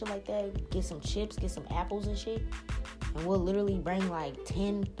sandwiches and shit like that. Get some chips, get some apples and shit. And we'll literally bring like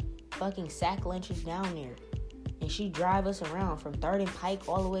 10 fucking sack lunches down there. And she drive us around from 3rd and Pike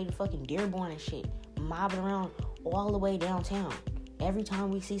all the way to fucking Dearborn and shit. Mobbing around all the way downtown. Every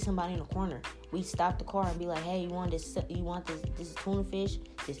time we see somebody in the corner, we stop the car and be like, hey, you want this tuna fish,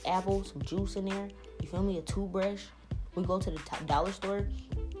 this apple, some juice in there? You feel me? A toothbrush. We go to the dollar store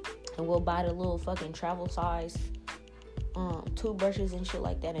and we'll buy the little fucking travel size toothbrushes and shit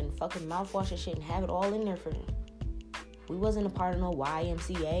like that and fucking mouthwash and shit and have it all in there for them. We wasn't a part of no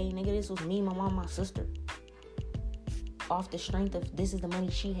YMCA. Nigga, this was me, my mom, my sister. Off the strength of this is the money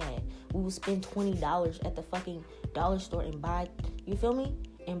she had. We would spend $20 at the fucking dollar store and buy, you feel me?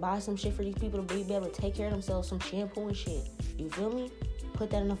 And buy some shit for these people to be able to take care of themselves, some shampoo and shit. You feel me? Put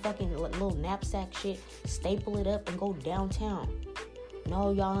that in a fucking little knapsack shit, staple it up and go downtown.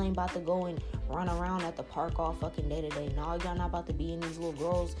 No, y'all ain't about to go and run around at the park all fucking day to day. No, y'all not about to be in these little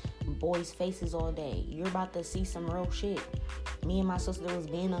girls' and boys' faces all day. You're about to see some real shit. Me and my sister was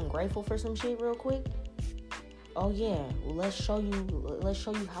being ungrateful for some shit real quick. Oh yeah, well, let's show you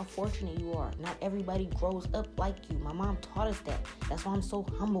how fortunate you are. Not everybody grows up like you. My mom taught us that. That's why I'm so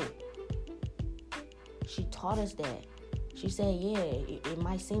humble. She taught us that. She said, yeah, it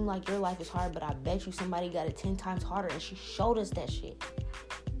might seem like your life is hard, but I bet you somebody got it 10 times harder. And she showed us that shit.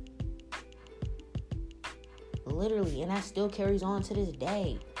 Literally. And that still carries on to this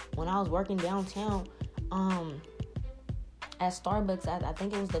day. When I was working downtown, at Starbucks, I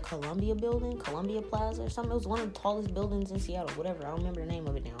think it was the Columbia Plaza or something. It was one of the tallest buildings in Seattle, whatever. I don't remember the name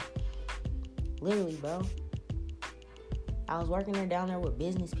of it now. Literally, bro. I was working down there with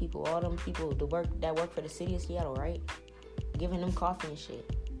business people, all them people that work for the city of Seattle, right? Giving them coffee and shit.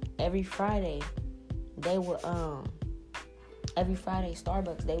 Every Friday, they would, Starbucks,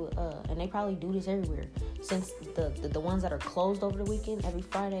 they would, and they probably do this everywhere. Since the ones that are closed over the weekend, every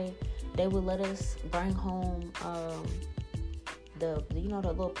Friday, they would let us bring home, the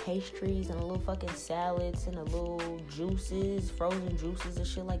little pastries and the little fucking salads and the little juices, frozen juices and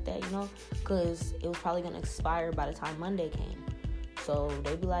shit like that, because it was probably going to expire by the time Monday came. So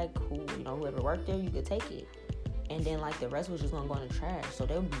they'd be like, whoever worked there, you could take it. And then, like, the rest was just going to go in the trash. So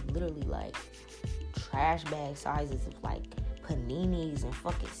they would be literally, like, trash bag sizes of, like, paninis and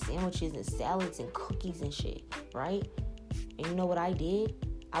fucking sandwiches and salads and cookies and shit, right? And you know what I did?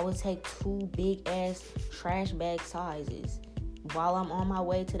 I would take 2 big-ass trash bag sizes while I'm on my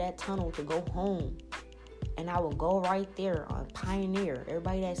way to that tunnel to go home. And I will go right there on Pioneer.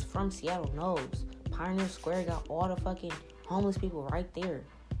 Everybody that's from Seattle knows. Pioneer Square got all the fucking homeless people right there.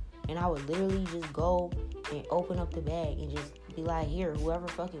 And I would literally just go and open up the bag and just be like, here, whoever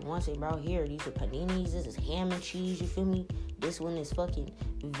fucking wants it, bro, here. These are paninis. This is ham and cheese, you feel me? This one is fucking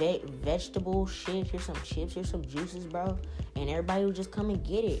vegetable shit. Here's some chips. Here's some juices, bro. And everybody would just come and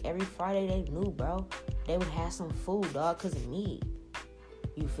get it. Every Friday they knew, bro. They would have some food, dog, because of me.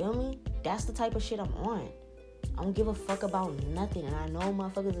 You feel me? That's the type of shit I'm on. I don't give a fuck about nothing. And I know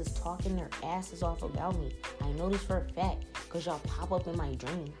motherfuckers is talking their asses off about me. I know this for a fact. Because y'all pop up in my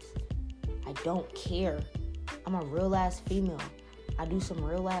dreams. I don't care. I'm a real ass female. I do some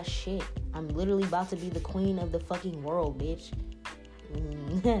real ass shit. I'm literally about to be the queen of the fucking world, bitch.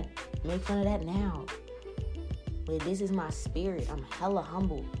 Make fun of that now. But this is my spirit. I'm hella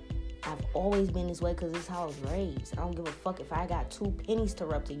humble. I've always been this way because this is how I was raised. I don't give a fuck if I got 2 pennies to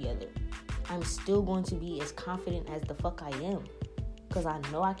rub together. I'm still going to be as confident as the fuck I am. Because I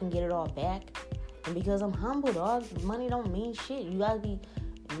know I can get it all back. And because I'm humble, dog. Money don't mean shit. You gotta be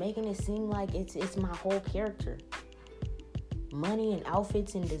making it seem like it's my whole character. Money and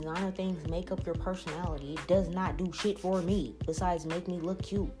outfits and designer things make up your personality. It does not do shit for me besides make me look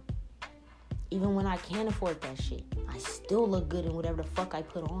cute. Even when I can't afford that shit, I still look good in whatever the fuck I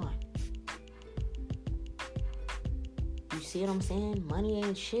put on. You see what I'm saying? Money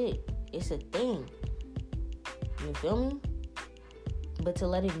ain't shit. It's a thing. You feel me? But to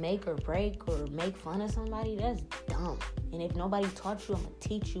let it make or break or make fun of somebody, that's dumb. And if nobody taught you, I'm gonna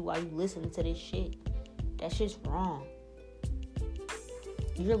teach you while you listen to this shit. That shit's wrong.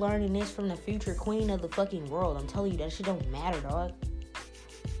 You're learning this from the future queen of the fucking world. I'm telling you, that shit don't matter, dog.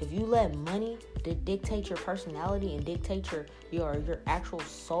 If you let money dictate your personality and dictate your actual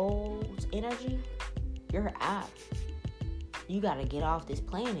soul's energy, you're out. You gotta get off this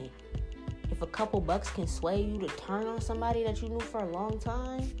planet. If a couple bucks can sway you to turn on somebody that you knew for a long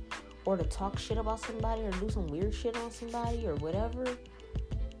time, or to talk shit about somebody or do some weird shit on somebody or whatever,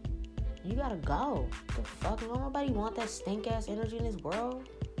 you gotta go. The fuck? Don't nobody want that stink ass energy in this world.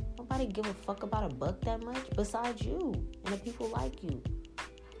 Nobody give a fuck about a buck that much besides you and the people like you.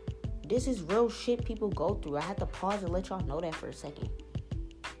 This is real shit people go through. I had to pause and let y'all know that for a second.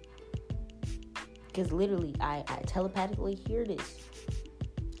 Because literally, I telepathically hear this.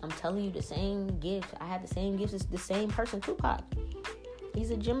 I'm telling you the same gifts. I had the same gifts as the same person, Tupac.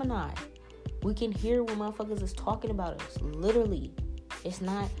 He's a Gemini. We can hear when motherfuckers is talking about us. Literally. It's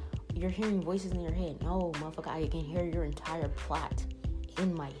not you're hearing voices in your head. No, motherfucker, I can hear your entire plot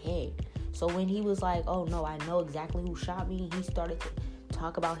in my head. So when he was like, oh no, I know exactly who shot me, he started to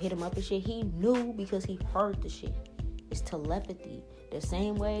talk about hit him up and shit. He knew because he heard the shit. It's telepathy. The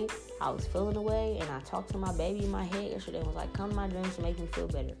same way I was feeling away and I talked to my baby in my head yesterday and was like, come to my dreams to make me feel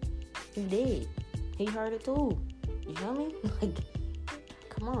better. He did. He heard it too. You feel me? Like,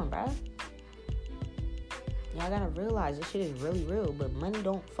 come on, bruh. Y'all gotta realize this shit is really real, but money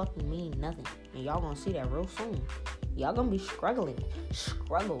don't fucking mean nothing. And y'all gonna see that real soon. Y'all gonna be struggling.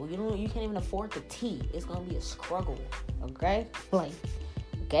 Struggle. You can't even afford the tea. It's gonna be a struggle. Okay? Like,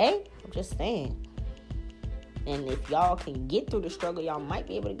 okay? I'm just saying. And if y'all can get through the struggle, y'all might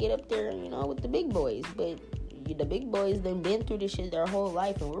be able to get up there, with the big boys. But the big boys, they've been through this shit their whole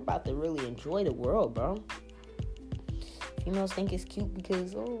life, and we're about to really enjoy the world, bro. Females think it's cute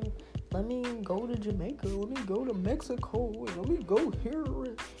because, let me go to Jamaica, let me go to Mexico, and let me go here.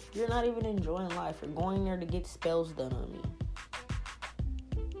 You're not even enjoying life. You're going there to get spells done on me.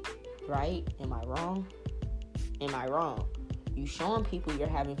 Right? Am I wrong? Am I wrong? You showing people you're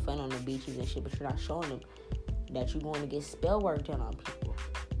having fun on the beaches and shit, but you're not showing them that you're going to get spell work done on people.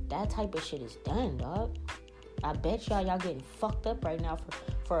 That type of shit is done, dog. I bet y'all getting fucked up right now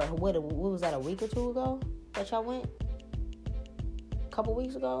for what was that, a week or two ago that y'all went? A couple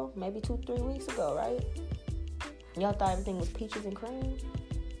weeks ago? Maybe 2-3 weeks ago, right? Y'all thought everything was peaches and cream?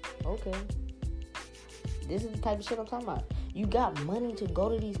 Okay. This is the type of shit I'm talking about. You got money to go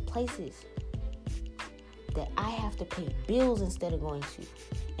to these places that I have to pay bills instead of going to.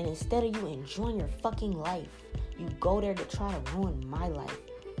 And instead of you enjoying your fucking life, you go there to try to ruin my life.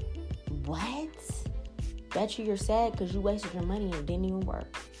 What? Bet you're sad because you wasted your money and it didn't even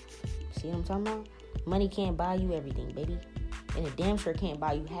work. See what I'm talking about? Money can't buy you everything, baby. And it damn sure can't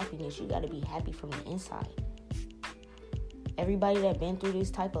buy you happiness. You got to be happy from the inside. Everybody that been through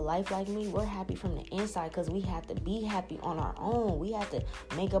this type of life like me, we're happy from the inside because we have to be happy on our own. We have to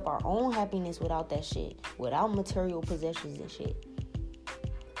make up our own happiness without that shit. Without material possessions and shit.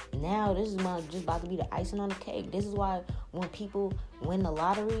 Now, this is just about to be the icing on the cake. This is why when people win the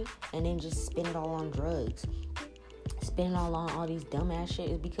lottery and then just spend it all on drugs, spend it all on all these dumbass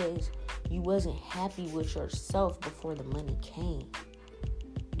shit, is because you wasn't happy with yourself before the money came.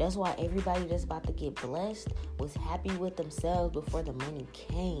 That's why everybody that's about to get blessed was happy with themselves before the money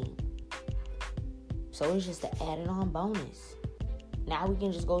came. So it's just an added on bonus. Now we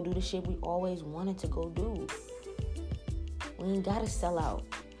can just go do the shit we always wanted to go do. We ain't gotta sell out.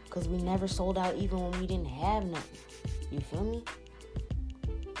 Because we never sold out even when we didn't have nothing. You feel me?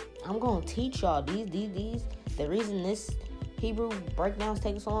 I'm going to teach y'all these. The reason this Hebrew breakdown's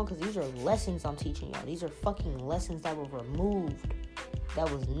taking so long, because these are lessons I'm teaching y'all. These are fucking lessons that were removed. That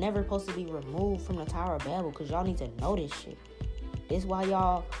was never supposed to be removed from the Tower of Babel, because y'all need to know this shit. This is why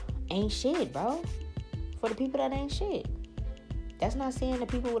y'all ain't shit, bro. For the people that ain't shit. That's not saying the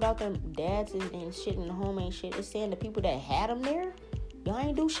people without their dads and shit in the home ain't shit. It's saying the people that had them there, y'all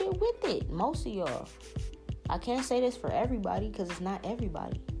ain't do shit with it. Most of y'all. I can't say this for everybody because it's not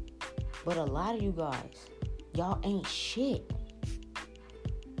everybody. But a lot of you guys, y'all ain't shit.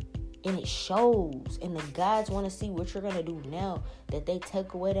 And it shows. And the gods want to see what you're going to do now that they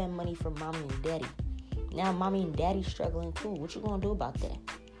take away that money from mommy and daddy. Now mommy and daddy struggling too. What you going to do about that?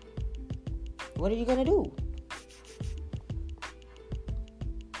 What are you going to do?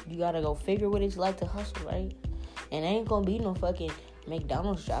 You got to go figure what it's like to hustle, right? And there ain't going to be no fucking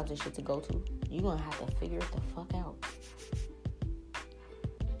McDonald's jobs and shit to go to. You gonna have to figure it the fuck out.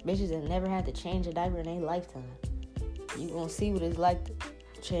 Bitches that never had to change a diaper in their lifetime. You gonna see what it's like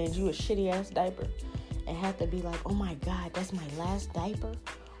to change you a shitty ass diaper and have to be like, oh my god, that's my last diaper?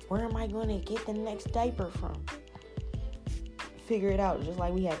 Where am I gonna get the next diaper from? Figure it out just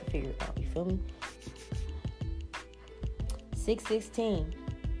like we had to figure it out. You feel me? 616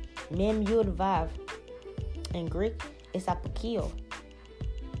 Mem Yud Vav. In Greek, it's apokio.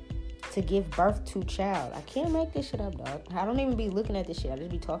 To give birth to child. I can't make this shit up, dog. I don't even be looking at this shit. I just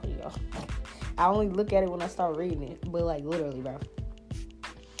be talking to y'all. I only look at it when I start reading it. But like literally, bro.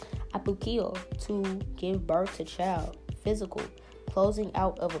 Apokio, to give birth to child. Physical. closing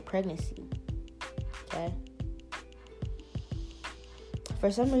out of a pregnancy. Okay.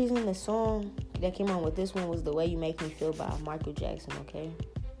 For some reason, the song that came on with this one was "The Way You Make Me Feel" by Michael Jackson. Okay.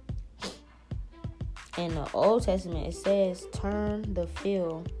 In the Old Testament, it says, turn the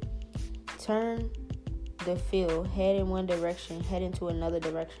field, head in one direction, head into another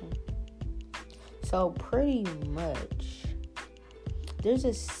direction. So pretty much, there's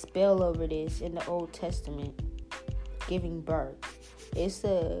a spell over this in the Old Testament, giving birth. It's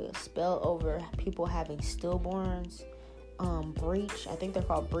a spell over people having stillborns, breech. I think they're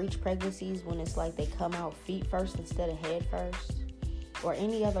called breech pregnancies, when it's like they come out feet first instead of head first, or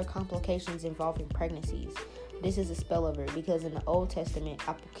any other complications involving pregnancies. This is a spell over it, because in the Old Testament,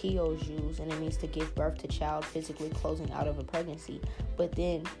 apokio is used, and it means to give birth to child, physically closing out of a pregnancy. But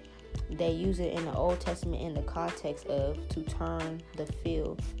then they use it in the Old Testament in the context of to turn the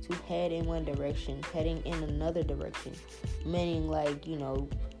field, to head in one direction, heading in another direction. Meaning, like,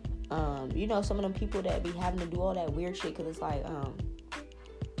 some of them people that be having to do all that weird shit, because it's like,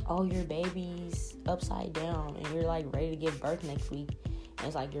 oh, your baby's upside down, and you're like ready to give birth next week, and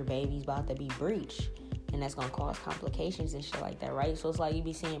it's like your baby's about to be breech, and that's gonna cause complications and shit like that, right? So it's like you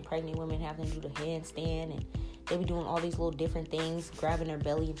be seeing pregnant women having to do the handstand, and they be doing all these little different things, grabbing their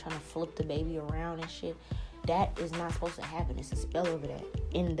belly and trying to flip the baby around and shit. That is not supposed to happen. It's a spell over that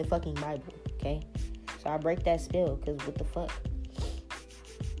in the fucking Bible, okay? So I break that spell, because what the fuck?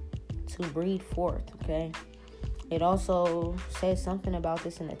 To breed forth, okay? It also says something about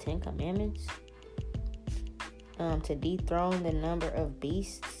this in the Ten Commandments. To dethrone the number of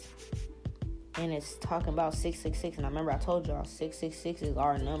beasts. And it's talking about 666. And I remember I told y'all 666 is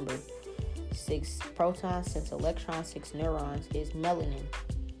our number. 6 protons, 6 electrons, 6 neurons is melanin.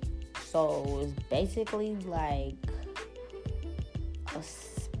 So it's basically like a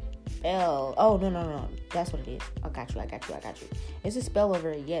spell. Oh, no. That's what it is. I got you. It's a spell over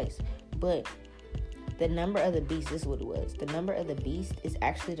it, yes. But the number of the beast, this is what it was. The number of the beast is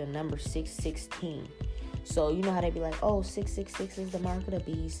actually the number 616. So you know how they be like, oh, 666 is the mark of the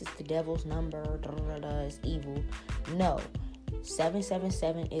beast. It's the devil's number. It's evil. No.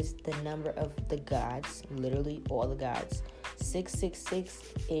 777 is the number of the gods. Literally all the gods. 666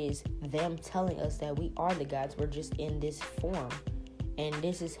 is them telling us that we are the gods. We're just in this form. And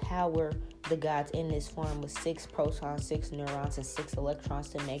this is how we're the gods in this form, with 6 protons, 6 neurons, and 6 electrons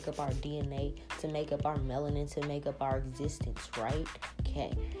to make up our DNA, to make up our melanin, to make up our existence, right?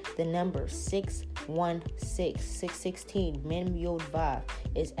 Okay. The number 616, 616, Mem Yod Vav,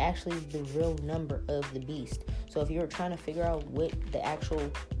 is actually the real number of the beast. So if you're trying to figure out what the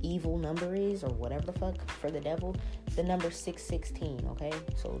actual evil number is, or whatever the fuck, for the devil, the number 616, okay?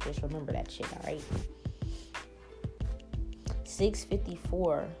 So just remember that shit, alright?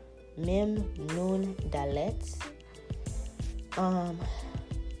 654, Mem Nun Dalet.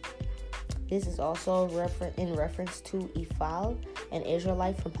 This is also in reference to Ifal, an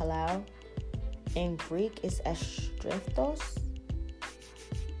Israelite from Palau. In Greek, it's astreftos,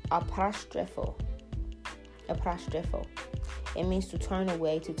 apastrefo. It means to turn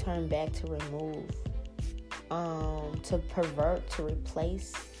away, to turn back, to remove, to pervert, to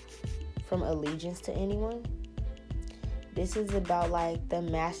replace, from allegiance to anyone. This is about like the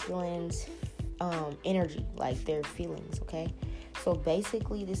masculine's energy, like their feelings, okay? So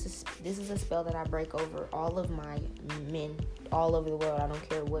basically, this is a spell that I break over all of my men all over the world. I don't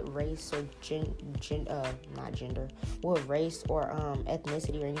care what race or not gender, what race or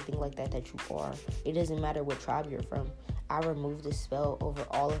ethnicity or anything like that you are. It doesn't matter what tribe you're from. I remove this spell over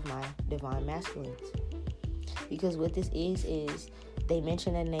all of my divine masculines. Because what this is they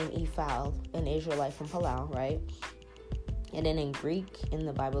mention the name Ephal, an Israelite from Palau, right? And then in Greek, in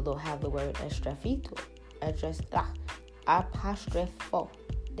the Bible, they'll have the word astrefito, apastrefo.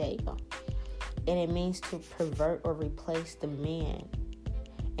 There you go. And it means to pervert or replace the man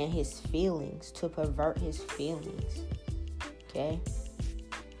and his feelings, to pervert his feelings. Okay?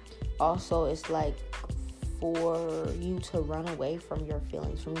 Also, it's like for you to run away from your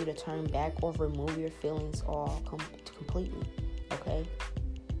feelings, for you to turn back or remove your feelings all completely. Okay?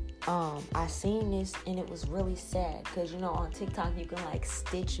 I seen this and it was really sad, because on TikTok you can like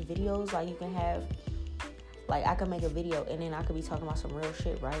stitch videos, like you can have, like I can make a video and then I could be talking about some real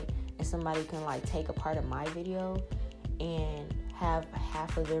shit, right? And somebody can like take a part of my video and have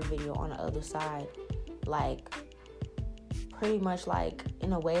half of their video on the other side, like pretty much like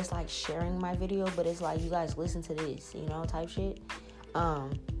in a way it's like sharing my video, but it's like, you guys listen to this, type shit.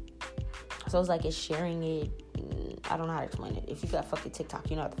 So it's like it's sharing it. I don't know how to explain it. If you got fucking TikTok,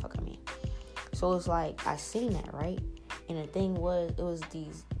 you know what the fuck I mean. So it's like I seen that, right? And the thing was, it was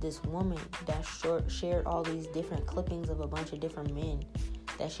this woman that shared all these different clippings of a bunch of different men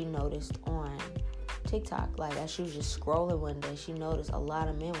that she noticed on TikTok. Like, as she was just scrolling one day, she noticed a lot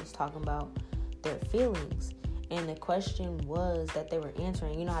of men was talking about their feelings. And the question was that they were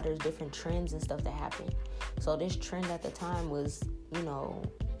answering, you know how there's different trends and stuff that happen. So this trend at the time was, you know,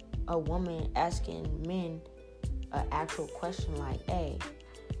 a woman asking men an actual question like, hey,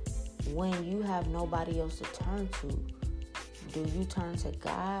 when you have nobody else to turn to, do you turn to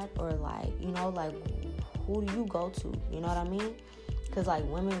God, or like, you know, like, who do you go to? You know what I mean? Because like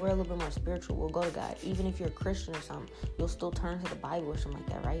women, we're a little bit more spiritual. We'll go to God. Even if you're a Christian or something, you'll still turn to the Bible or something like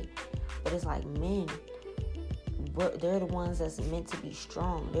that, right? But it's like men, they're the ones that's meant to be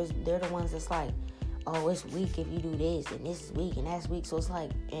strong. They're the ones that's like, oh, it's weak if you do this, and this is weak, and that's weak. So it's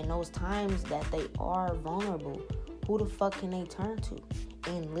like, in those times that they are vulnerable, who the fuck can they turn to?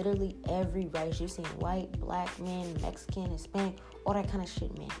 And literally every race, you've seen white, black men, Mexican, Hispanic, all that kind of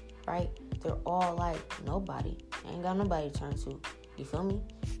shit, man, right? They're all like, nobody. I ain't got nobody to turn to. You feel me?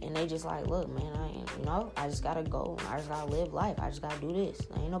 And they just like, look, man, I just gotta go. I just gotta live life. I just gotta do this.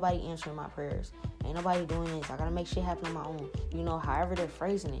 Ain't nobody answering my prayers. Ain't nobody doing this. I gotta make shit happen on my own. You know, however they're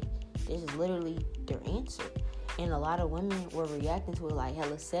phrasing it, this is literally their answer. And a lot of women were reacting to it like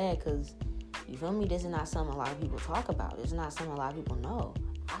hella sad, because, you feel me, this is not something a lot of people talk about. It's not something a lot of people know.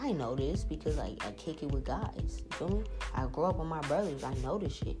 I know this because I kick it with guys. You feel me? I grew up with my brothers. I know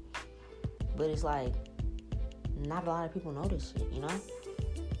this shit. But it's like, not a lot of people know this shit, you know?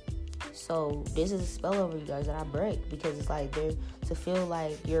 So this is a spell over you guys that I break, because it's like to feel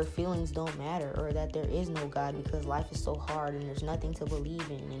like your feelings don't matter, or that there is no God because life is so hard and there's nothing to believe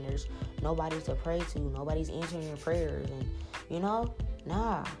in and there's nobody to pray to, nobody's answering your prayers, and you know,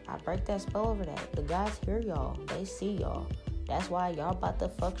 nah, I break that spell over that. The gods hear y'all, they see y'all. That's why y'all about to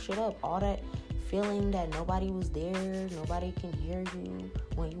fuck shit up. All that feeling that nobody was there, nobody can hear you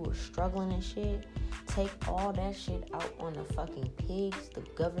when you were struggling and shit. Take all that shit out on the fucking pigs, the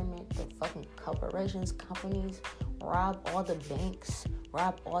government, the fucking corporations, companies. Rob all the banks.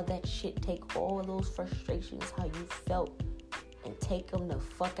 Rob all that shit. Take all of those frustrations, how you felt, and take them the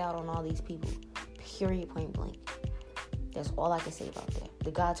fuck out on all these people. Period, point blank. That's all I can say about that.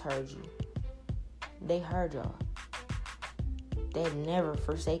 The gods heard you. They heard y'all. They've never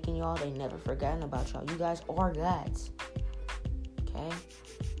forsaken y'all. They never forgotten about y'all. You guys are gods. Okay?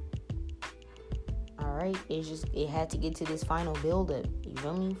 Alright? It had to get to this final build-up. You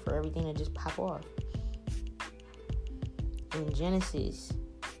feel me? For everything to just pop off. In Genesis,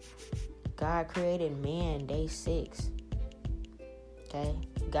 God created man day 6. Okay?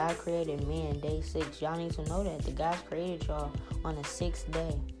 God created man day 6. Y'all need to know that. The gods created y'all on the 6th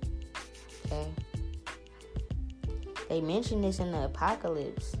day. Okay? They mention this in the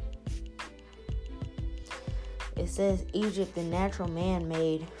Apocalypse. It says, Egypt, the natural man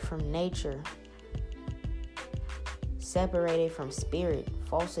made from nature, separated from spirit,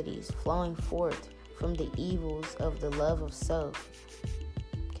 falsities, flowing forth from the evils of the love of self.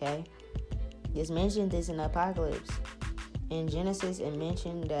 Okay? It's mentioned this in the Apocalypse. In Genesis, it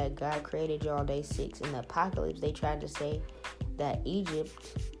mentioned that God created y'all day 6. In the Apocalypse, they tried to say that Egypt,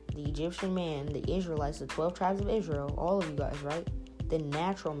 the Egyptian man, the Israelites, the 12 tribes of Israel, all of you guys, right? The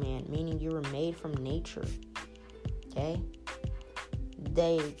natural man, meaning you were made from nature. Okay?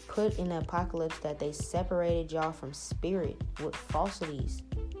 They put in the Apocalypse that they separated y'all from spirit with falsities.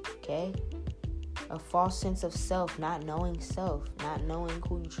 Okay? A false sense of self, not knowing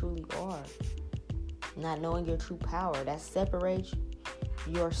who you truly are, not knowing your true power. That separates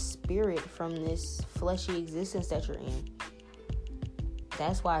your spirit from this fleshy existence that you're in.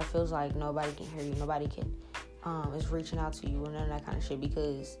 That's why it feels like nobody can hear you, nobody can is reaching out to you, or none of that kind of shit,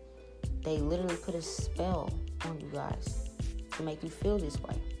 because they literally put a spell on you guys to make you feel this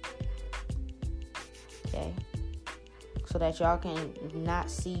way. Okay? So that y'all can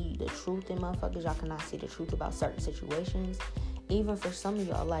not see the truth in motherfuckers. Y'all cannot see the truth about certain situations. Even for some of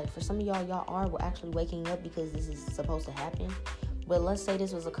y'all, like, for some of y'all are actually waking up because this is supposed to happen. But let's say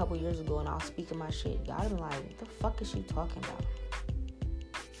this was a couple years ago and I was speaking my shit. Y'all been like, what the fuck is she talking about?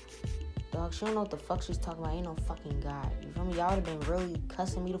 Dog, she don't know what the fuck she's talking about. Ain't no fucking God. You feel me? Y'all would have been really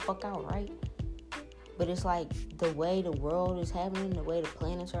cussing me the fuck out, right? But it's like the way the world is happening, the way the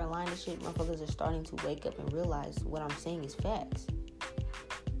planets are aligned and shit, motherfuckers are starting to wake up and realize what I'm saying is facts.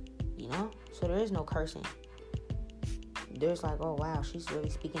 You know? So there is no cursing. There's like, oh wow, she's really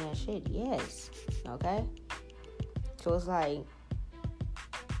speaking that shit. Yes. Okay? So it's like,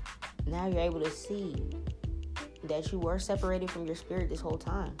 now you're able to see that you were separated from your spirit this whole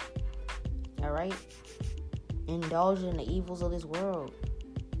time. Alright? Indulge in the evils of this world.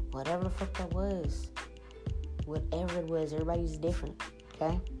 Whatever the fuck that was. whatever it was. Everybody's different,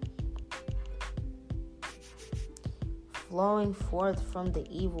 okay? Flowing forth from the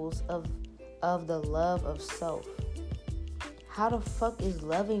evils of the love of self. How the fuck is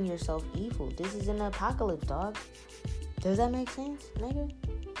loving yourself evil? This is an apocalypse, dog. Does that make sense, nigga?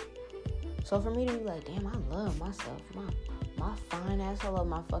 So for me to be like, damn, I love myself. My fine ass, I love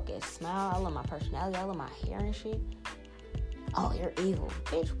my fucking smile. I love my personality. I love my hair and shit. Oh, you're evil.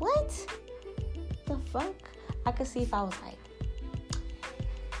 Bitch, what? The fuck? I could see if I was like,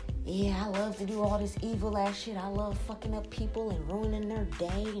 yeah, I love to do all this evil ass shit. I love fucking up people and ruining their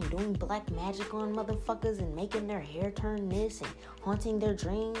day and doing black magic on motherfuckers and making their hair turn this and haunting their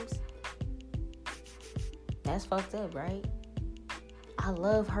dreams. That's fucked up, right? I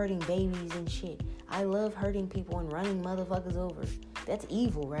love hurting babies and shit. I love hurting people and running motherfuckers over. That's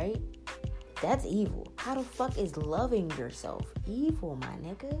evil, right? That's evil. How the fuck is loving yourself evil, my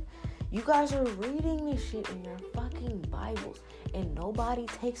nigga? You guys are reading this shit in your fucking Bibles, and nobody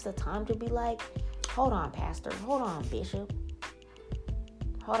takes the time to be like, hold on, pastor. Hold on, bishop.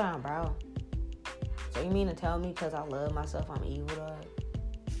 Hold on, bro. So you mean to tell me because I love myself I'm evil, dog?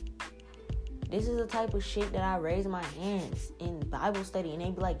 This is the type of shit that I raise my hands in Bible study, and they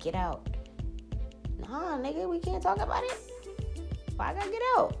be like, get out. Nah, nigga, we can't talk about it. Why I gotta get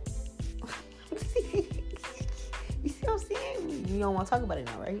out? You see what I'm saying? You don't want to talk about it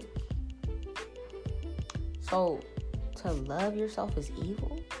now, right? So, to love yourself is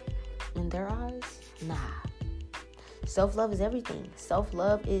evil in their eyes? Nah. Self-love is everything.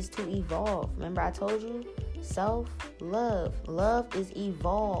 Self-love is to evolve. Remember I told you? Self-love. Love is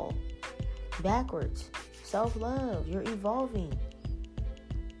evolve. Backwards. Self-love. You're evolving.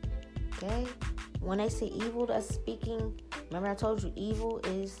 Okay? When they say evil, that's speaking. Remember I told you evil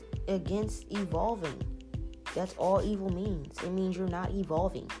is against evolving. That's all evil means. It means you're not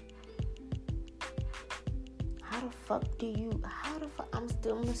evolving. How the fuck I'm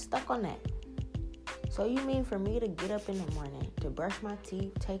still stuck on that. So you mean for me to get up in the morning, to brush my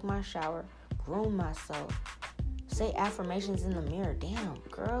teeth, take my shower, groom myself, say affirmations in the mirror. Damn,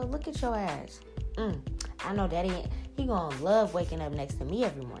 girl, look at your ass. I know daddy, he gonna love waking up next to me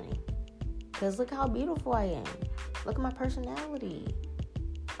every morning. Cause look how beautiful I am. Look at my personality.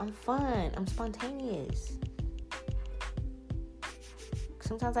 I'm fun. I'm spontaneous.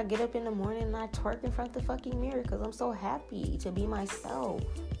 Sometimes I get up in the morning and I twerk in front of the fucking mirror because I'm so happy to be myself.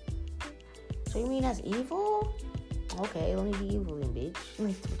 So you mean that's evil? Okay, let me be evil then, bitch.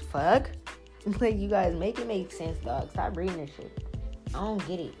 Like, fuck? Like, you guys make it make sense, dog. Stop reading this shit. I don't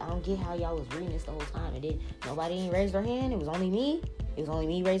get it. I don't get how y'all was reading this the whole time. And then nobody ain't raised their hand. It was only me. It was only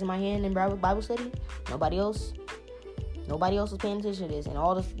me raising my hand in Bible study. Nobody else was paying attention to this. And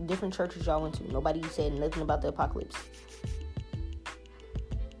all the different churches y'all went to, nobody said nothing about the apocalypse.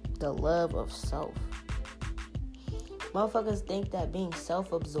 The love of self. Motherfuckers think that being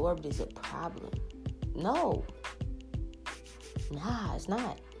self-absorbed is a problem. No. Nah, it's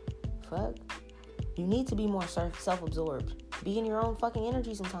not. Fuck. You need to be more self-absorbed. Be in your own fucking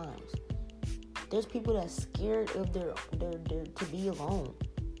energy sometimes. There's people that's scared of their to be alone.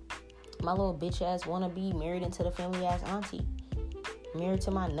 My little bitch ass wanna be married into the family ass auntie. Married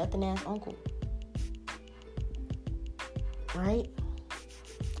to my nothing ass uncle. Right?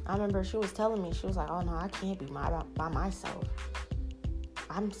 I remember she was telling me, she was like, oh no, I can't be by myself.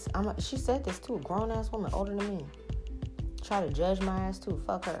 She said this too, a grown ass woman older than me. Try to judge my ass too.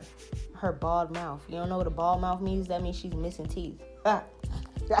 Fuck her. Her bald mouth. You don't know what a bald mouth means? That means she's missing teeth. That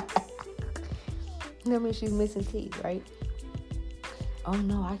means she's missing teeth, right? Oh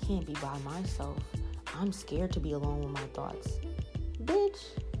no, I can't be by myself. I'm scared to be alone with my thoughts. Bitch,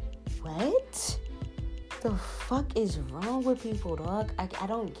 what? The fuck is wrong with people, dog? I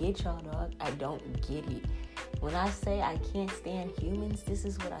don't get y'all, dog. I don't get it. When I say I can't stand humans, this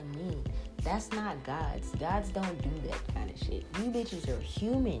is what I mean. That's not gods. Gods don't do that kind of shit. You bitches are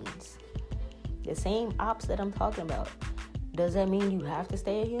humans. The same ops that I'm talking about. Does that mean you have to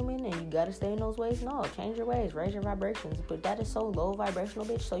stay a human and you gotta stay in those ways? No, change your ways, raise your vibrations. But that is so low vibrational,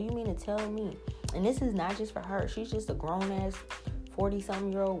 bitch. So you mean to tell me, and this is not just for her, she's just a grown-ass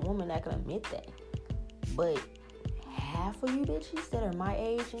 40-something-year-old woman that can admit that. But half of you bitches that are my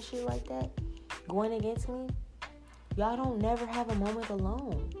age and shit like that, going against me, y'all don't never have a moment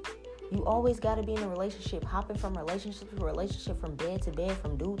alone. You always gotta be in a relationship, hopping from relationship to relationship, from bed to bed,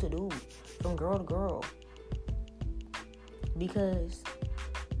 from dude to dude, from girl to girl. Because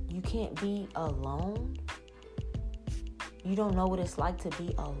you can't be alone. You don't know what it's like to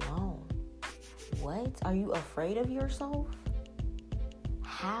be alone. What? Are you afraid of yourself?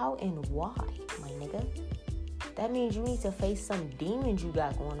 How and why, my nigga? That means you need to face some demons you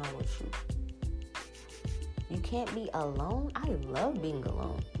got going on with you. You can't be alone. I love being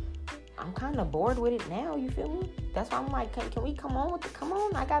alone. I'm kind of bored with it now, you feel me? That's why I'm like, can we come on with it? Come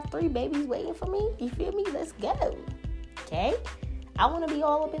on, I got 3 babies waiting for me. You feel me? Let's go. Okay? I want to be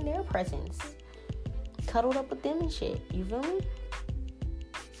all up in their presence. Cuddled up with them and shit. You feel me?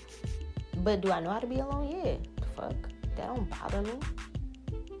 But do I know how to be alone? Yeah. Fuck. That don't bother me.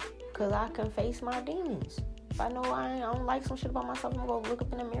 Because I can face my demons. If I know I don't like some shit about myself, I'm going to go look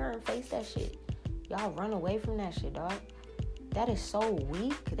up in the mirror and face that shit. Y'all run away from that shit, dog. That is so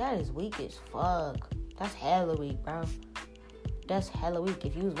weak. That is weak as fuck. That's hella weak, bro. That's hella weak.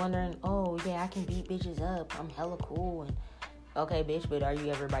 If you was wondering, oh, yeah, I can beat bitches up. I'm hella cool. And okay, bitch, but are you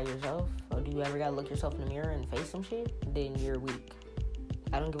ever by yourself? Or do you ever gotta look yourself in the mirror and face some shit? Then you're weak.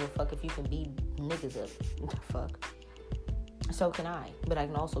 I don't give a fuck if you can beat niggas up. What the fuck? So can I. But I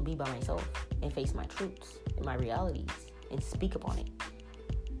can also be by myself and face my truths and my realities and speak upon it.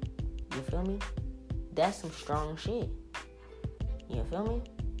 You feel me? That's some strong shit. You feel me?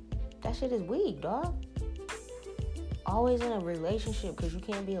 That shit is weak, dog. Always in a relationship because you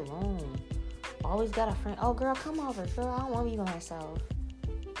can't be alone. Always got a friend. Oh, girl, come over. Girl, I don't want to be by myself.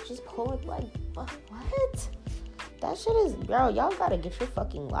 Just pull it like, what? That shit is, bro, y'all gotta get your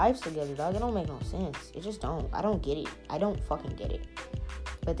fucking lives together, dog. It don't make no sense. It just don't. I don't get it. I don't fucking get it.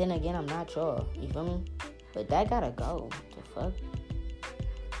 But then again, I'm not y'all. You feel me? But that gotta go. The fuck?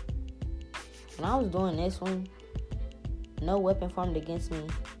 When I was doing this one, No Weapon Formed Against Me.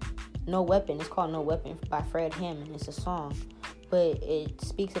 No Weapon. It's called No Weapon by Fred Hammond. It's a song. But it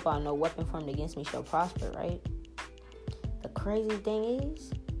speaks about no weapon formed against me shall prosper, right? The craziest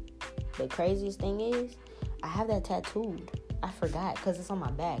thing is, I have that tattooed. I forgot because it's on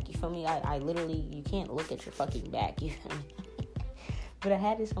my back. You feel me? I literally, you can't look at your fucking back. You feel me? But I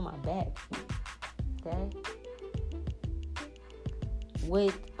had this on my back. Okay?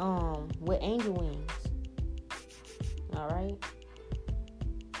 With angel wings. Alright?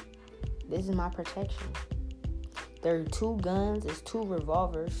 This is my protection. There are 2 guns, it's 2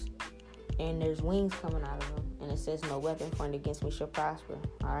 revolvers, and there's wings coming out of them. And it says, no weapon formed against me shall prosper.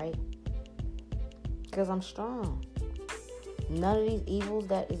 Alright? Because I'm strong. None of these evils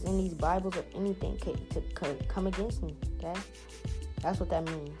that is in these Bibles or anything could come against me. Okay? That's what that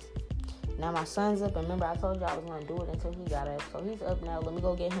means. Now my son's up, and remember I told you I was going to do it until he got up. So he's up now. Let me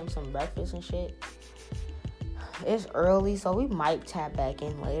go get him some breakfast and shit. It's early, so we might tap back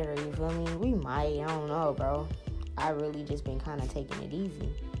in later, you feel me? We might, I don't know, bro. I really just been kind of taking it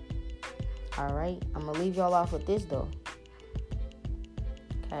easy. Alright? I'm going to leave y'all off with this, though.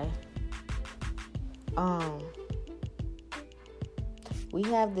 Okay? We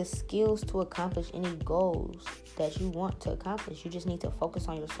have the skills to accomplish any goals that you want to accomplish. You just need to focus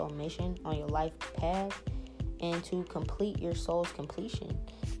on your soul mission, on your life path, and to complete your soul's completion.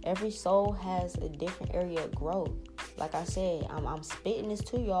 Every soul has a different area of growth. Like I said, I'm spitting this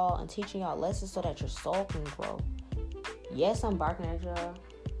to y'all and teaching y'all lessons so that your soul can grow. Yes, I'm barking at y'all.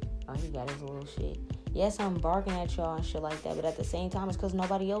 Oh, he got his little shit. Yes, I'm barking at y'all and shit like that, but at the same time, it's because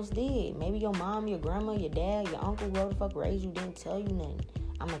nobody else did. Maybe your mom, your grandma, your dad, your uncle, whoever the fuck raised you didn't tell you nothing.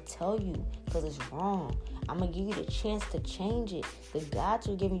 I'm going to tell you because it's wrong. I'm going to give you the chance to change it. The gods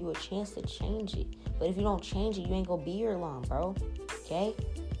are giving you a chance to change it. But if you don't change it, you ain't going to be here long, bro. Okay?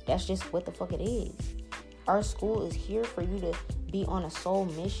 That's just what the fuck it is. Our school is here for you to be on a soul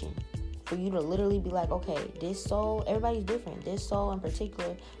mission. For you to literally be like, okay, this soul, everybody's different. This soul in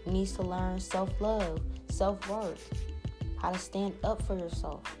particular needs to learn self-love, self-worth, how to stand up for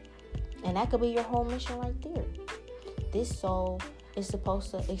yourself. And that could be your whole mission right there. This soul is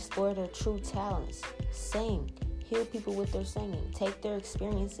supposed to explore their true talents, sing, heal people with their singing, take their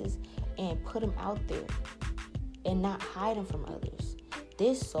experiences and put them out there and not hide them from others.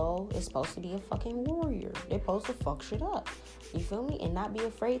 This soul is supposed to be a fucking warrior. They're supposed to fuck shit up. You feel me? And not be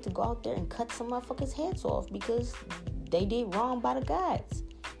afraid to go out there and cut some motherfuckers' heads off because they did wrong by the gods.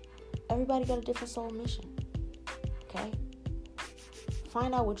 Everybody got a different soul mission. Okay?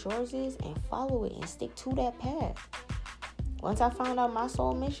 Find out what yours is and follow it and stick to that path. Once I found out my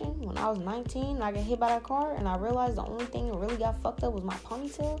soul mission, when I was 19, I got hit by that car and I realized the only thing that really got fucked up was my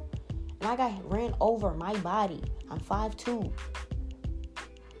ponytail. And I got ran over my body. I'm 5'2".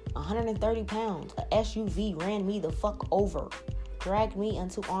 130 pounds. A SUV ran me the fuck over. Dragged me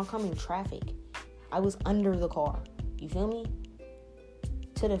into oncoming traffic. I was under the car. You feel me?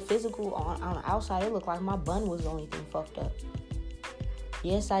 To the physical, on the outside, it looked like my bun was the only thing fucked up.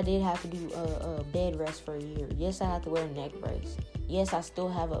 Yes, I did have to do a bed rest for a year. Yes, I had to wear a neck brace. Yes, I still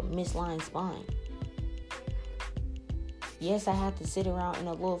have a misaligned spine. Yes, I had to sit around in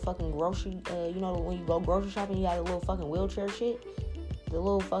a little fucking grocery, when you go grocery shopping, you got a little fucking wheelchair shit. The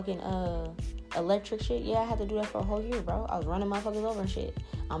little fucking, Electric shit, yeah, I had to do that for a whole year, bro. I was running motherfuckers over and shit.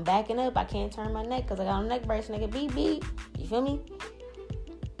 I'm backing up. I can't turn my neck because I got a neck brace, nigga. Beep, beep. You feel me?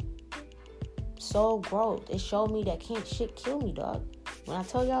 Soul growth. It showed me that can't shit kill me, dog. When I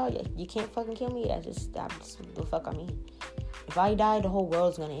tell y'all, you can't fucking kill me, that's just the fuck I mean. If I die, the whole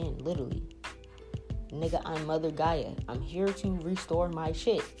world's gonna end, literally. Nigga, I'm Mother Gaia. I'm here to restore my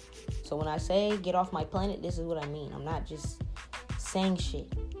shit. So when I say get off my planet, this is what I mean. I'm not just saying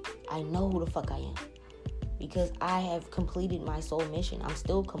shit. I know who the fuck I am. Because I have completed my soul mission. I'm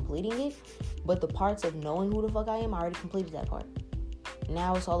still completing it. But the parts of knowing who the fuck I am, I already completed that part.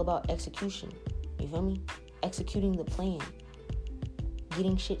 Now it's all about execution. You feel me? Executing the plan.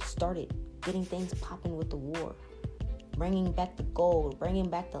 Getting shit started. Getting things popping with the war. Bringing back the gold. Bringing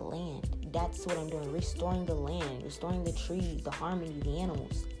back the land. That's what I'm doing. Restoring the land. Restoring the trees. The harmony. The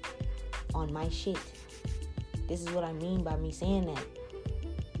animals. On my shit. This is what I mean by me saying that.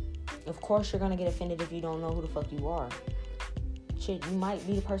 Of course you're going to get offended if you don't know who the fuck you are. Shit, you might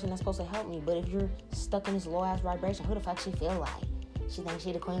be the person that's supposed to help me, but if you're stuck in this low-ass vibration, who the fuck she feel like? She thinks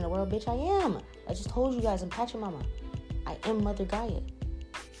she the queen of the world? Bitch, I am. I just told you guys, I'm Patrick Mama. I am Mother Gaia.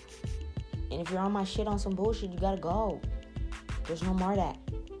 And if you're on my shit on some bullshit, you gotta go. There's no more of that.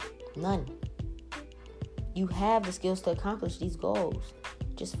 None. You have the skills to accomplish these goals.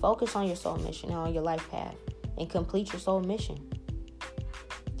 Just focus on your soul mission and on your life path and complete your soul mission.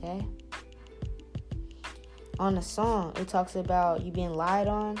 Okay? On the song, it talks about you being lied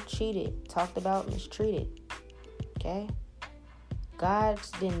on, cheated, talked about, mistreated. Okay? God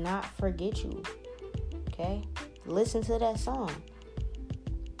did not forget you. Okay? Listen to that song.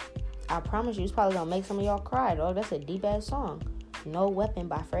 I promise you, it's probably gonna make some of y'all cry, dog. That's a deep-ass song. No Weapon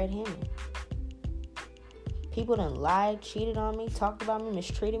by Fred Hammond. People done lied, cheated on me, talked about me,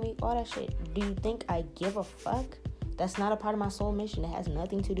 mistreated me, all that shit. Do you think I give a fuck? That's not a part of my soul mission. It has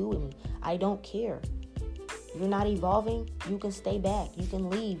nothing to do with me. I don't care. You're not evolving. You can stay back. You can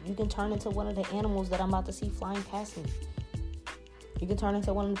leave. You can turn into one of the animals that I'm about to see flying past me. You can turn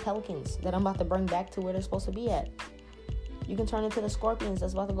into one of the pelicans that I'm about to bring back to where they're supposed to be at. You can turn into the scorpions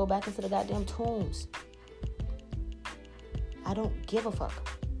that's about to go back into the goddamn tombs. I don't give a fuck.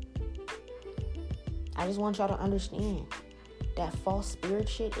 I just want y'all to understand that false spirit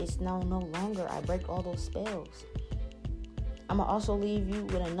shit is no longer. I break all those spells. I'm going to also leave you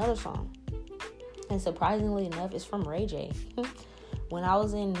with another song. And surprisingly enough, it's from Ray J. When I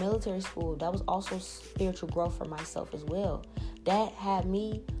was in military school, that was also spiritual growth for myself as well. That had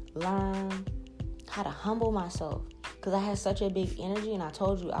me learn how to humble myself. Because I had such a big energy, and I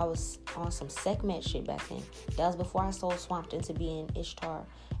told you I was on some Sekhmet shit back then. That was before I soul swamped into being Ishtar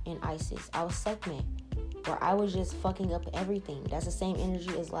and Isis. I was Sekhmet, where I was just fucking up everything. That's the same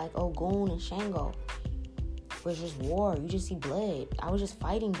energy as like Ogun and Shango. Was just war. You just see blood. I was just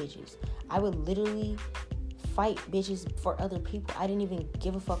fighting bitches. I would literally fight bitches for other people. I didn't even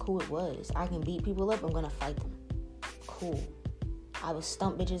give a fuck who it was. I can beat people up. I'm gonna fight them. Cool. I would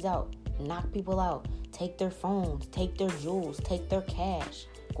stump bitches out, knock people out, take their phones, take their jewels, take their cash.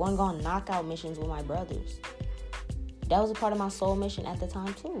 Going on knockout missions with my brothers. That was a part of my soul mission at the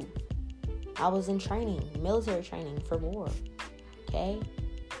time too. I was in training, military training for war. Okay?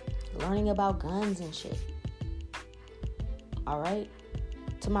 Learning about guns and shit. Alright?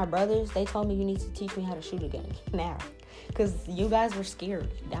 To my brothers, they told me you need to teach me how to shoot a gun now. Because you guys were scared.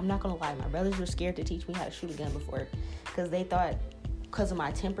 I'm not going to lie. My brothers were scared to teach me how to shoot a gun before. Because they thought, because of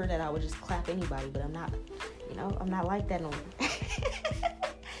my temper, that I would just clap anybody. But I'm not, I'm not like that no more.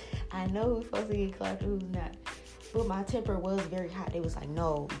 I know who's supposed to get clapped and who's not. But my temper was very hot. They was like,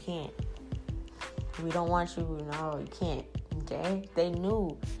 no, you can't. We don't want you. No, you can't. Okay? They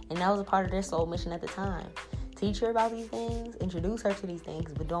knew. And that was a part of their soul mission at the time. Teach her about these things, introduce her to these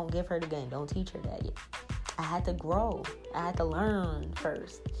things, but don't give her the gun. Don't teach her that yet. I had to grow. I had to learn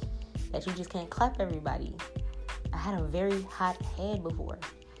first that you just can't clap everybody. I had a very hot head before.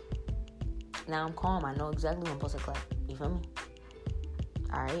 Now I'm calm. I know exactly when I'm supposed to clap. You feel me?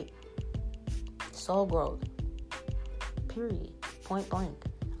 Alright? Soul growth. Period. Point blank.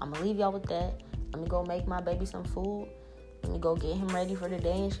 I'm gonna leave y'all with that. Let me go make my baby some food. Let me go get him ready for the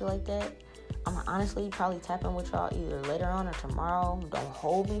day and shit like that. I'm honestly probably tapping with y'all either later on or tomorrow. Don't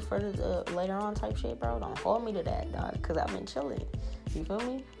hold me for the later on type shit, bro. Don't hold me to that, dog, because I've been chilling. You feel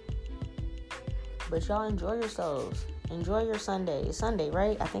me? But y'all enjoy yourselves. Enjoy your Sunday. It's Sunday,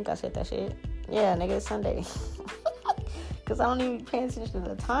 right? I think I said that shit. Yeah, nigga, it's Sunday. Because I don't even pay attention to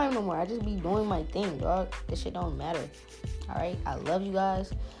the time no more. I just be doing my thing, dog. This shit don't matter. All right? I love you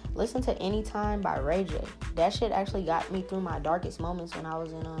guys. Listen to Anytime by Ray J. That shit actually got me through my darkest moments when I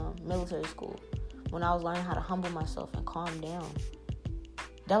was in military school. When I was learning how to humble myself and calm down.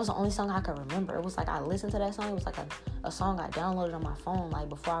 That was the only song I could remember. It was like I listened to that song. It was like a song I downloaded on my phone, like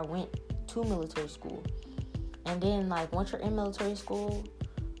before I went to military school. And then, like, once you're in military school,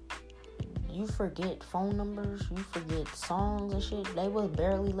 you forget phone numbers, you forget songs and shit. They was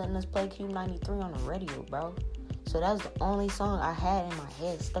barely letting us play Cube 93 on the radio, bro. So that was the only song I had in my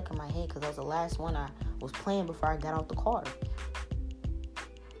head, stuck in my head, because that was the last one I was playing before I got out the car.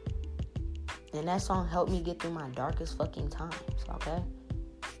 And that song helped me get through my darkest fucking times, okay?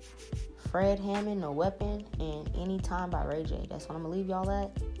 Fred Hammond, No Weapon, and Anytime by Ray J. That's what I'm going to leave y'all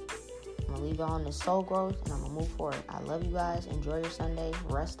at. I'm going to leave y'all on this soul growth, and I'm going to move forward. I love you guys. Enjoy your Sunday.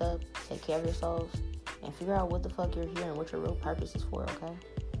 Rest up. Take care of yourselves. And figure out what the fuck you're here and what your real purpose is for, okay?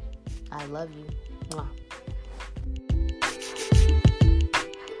 I love you. Mwah.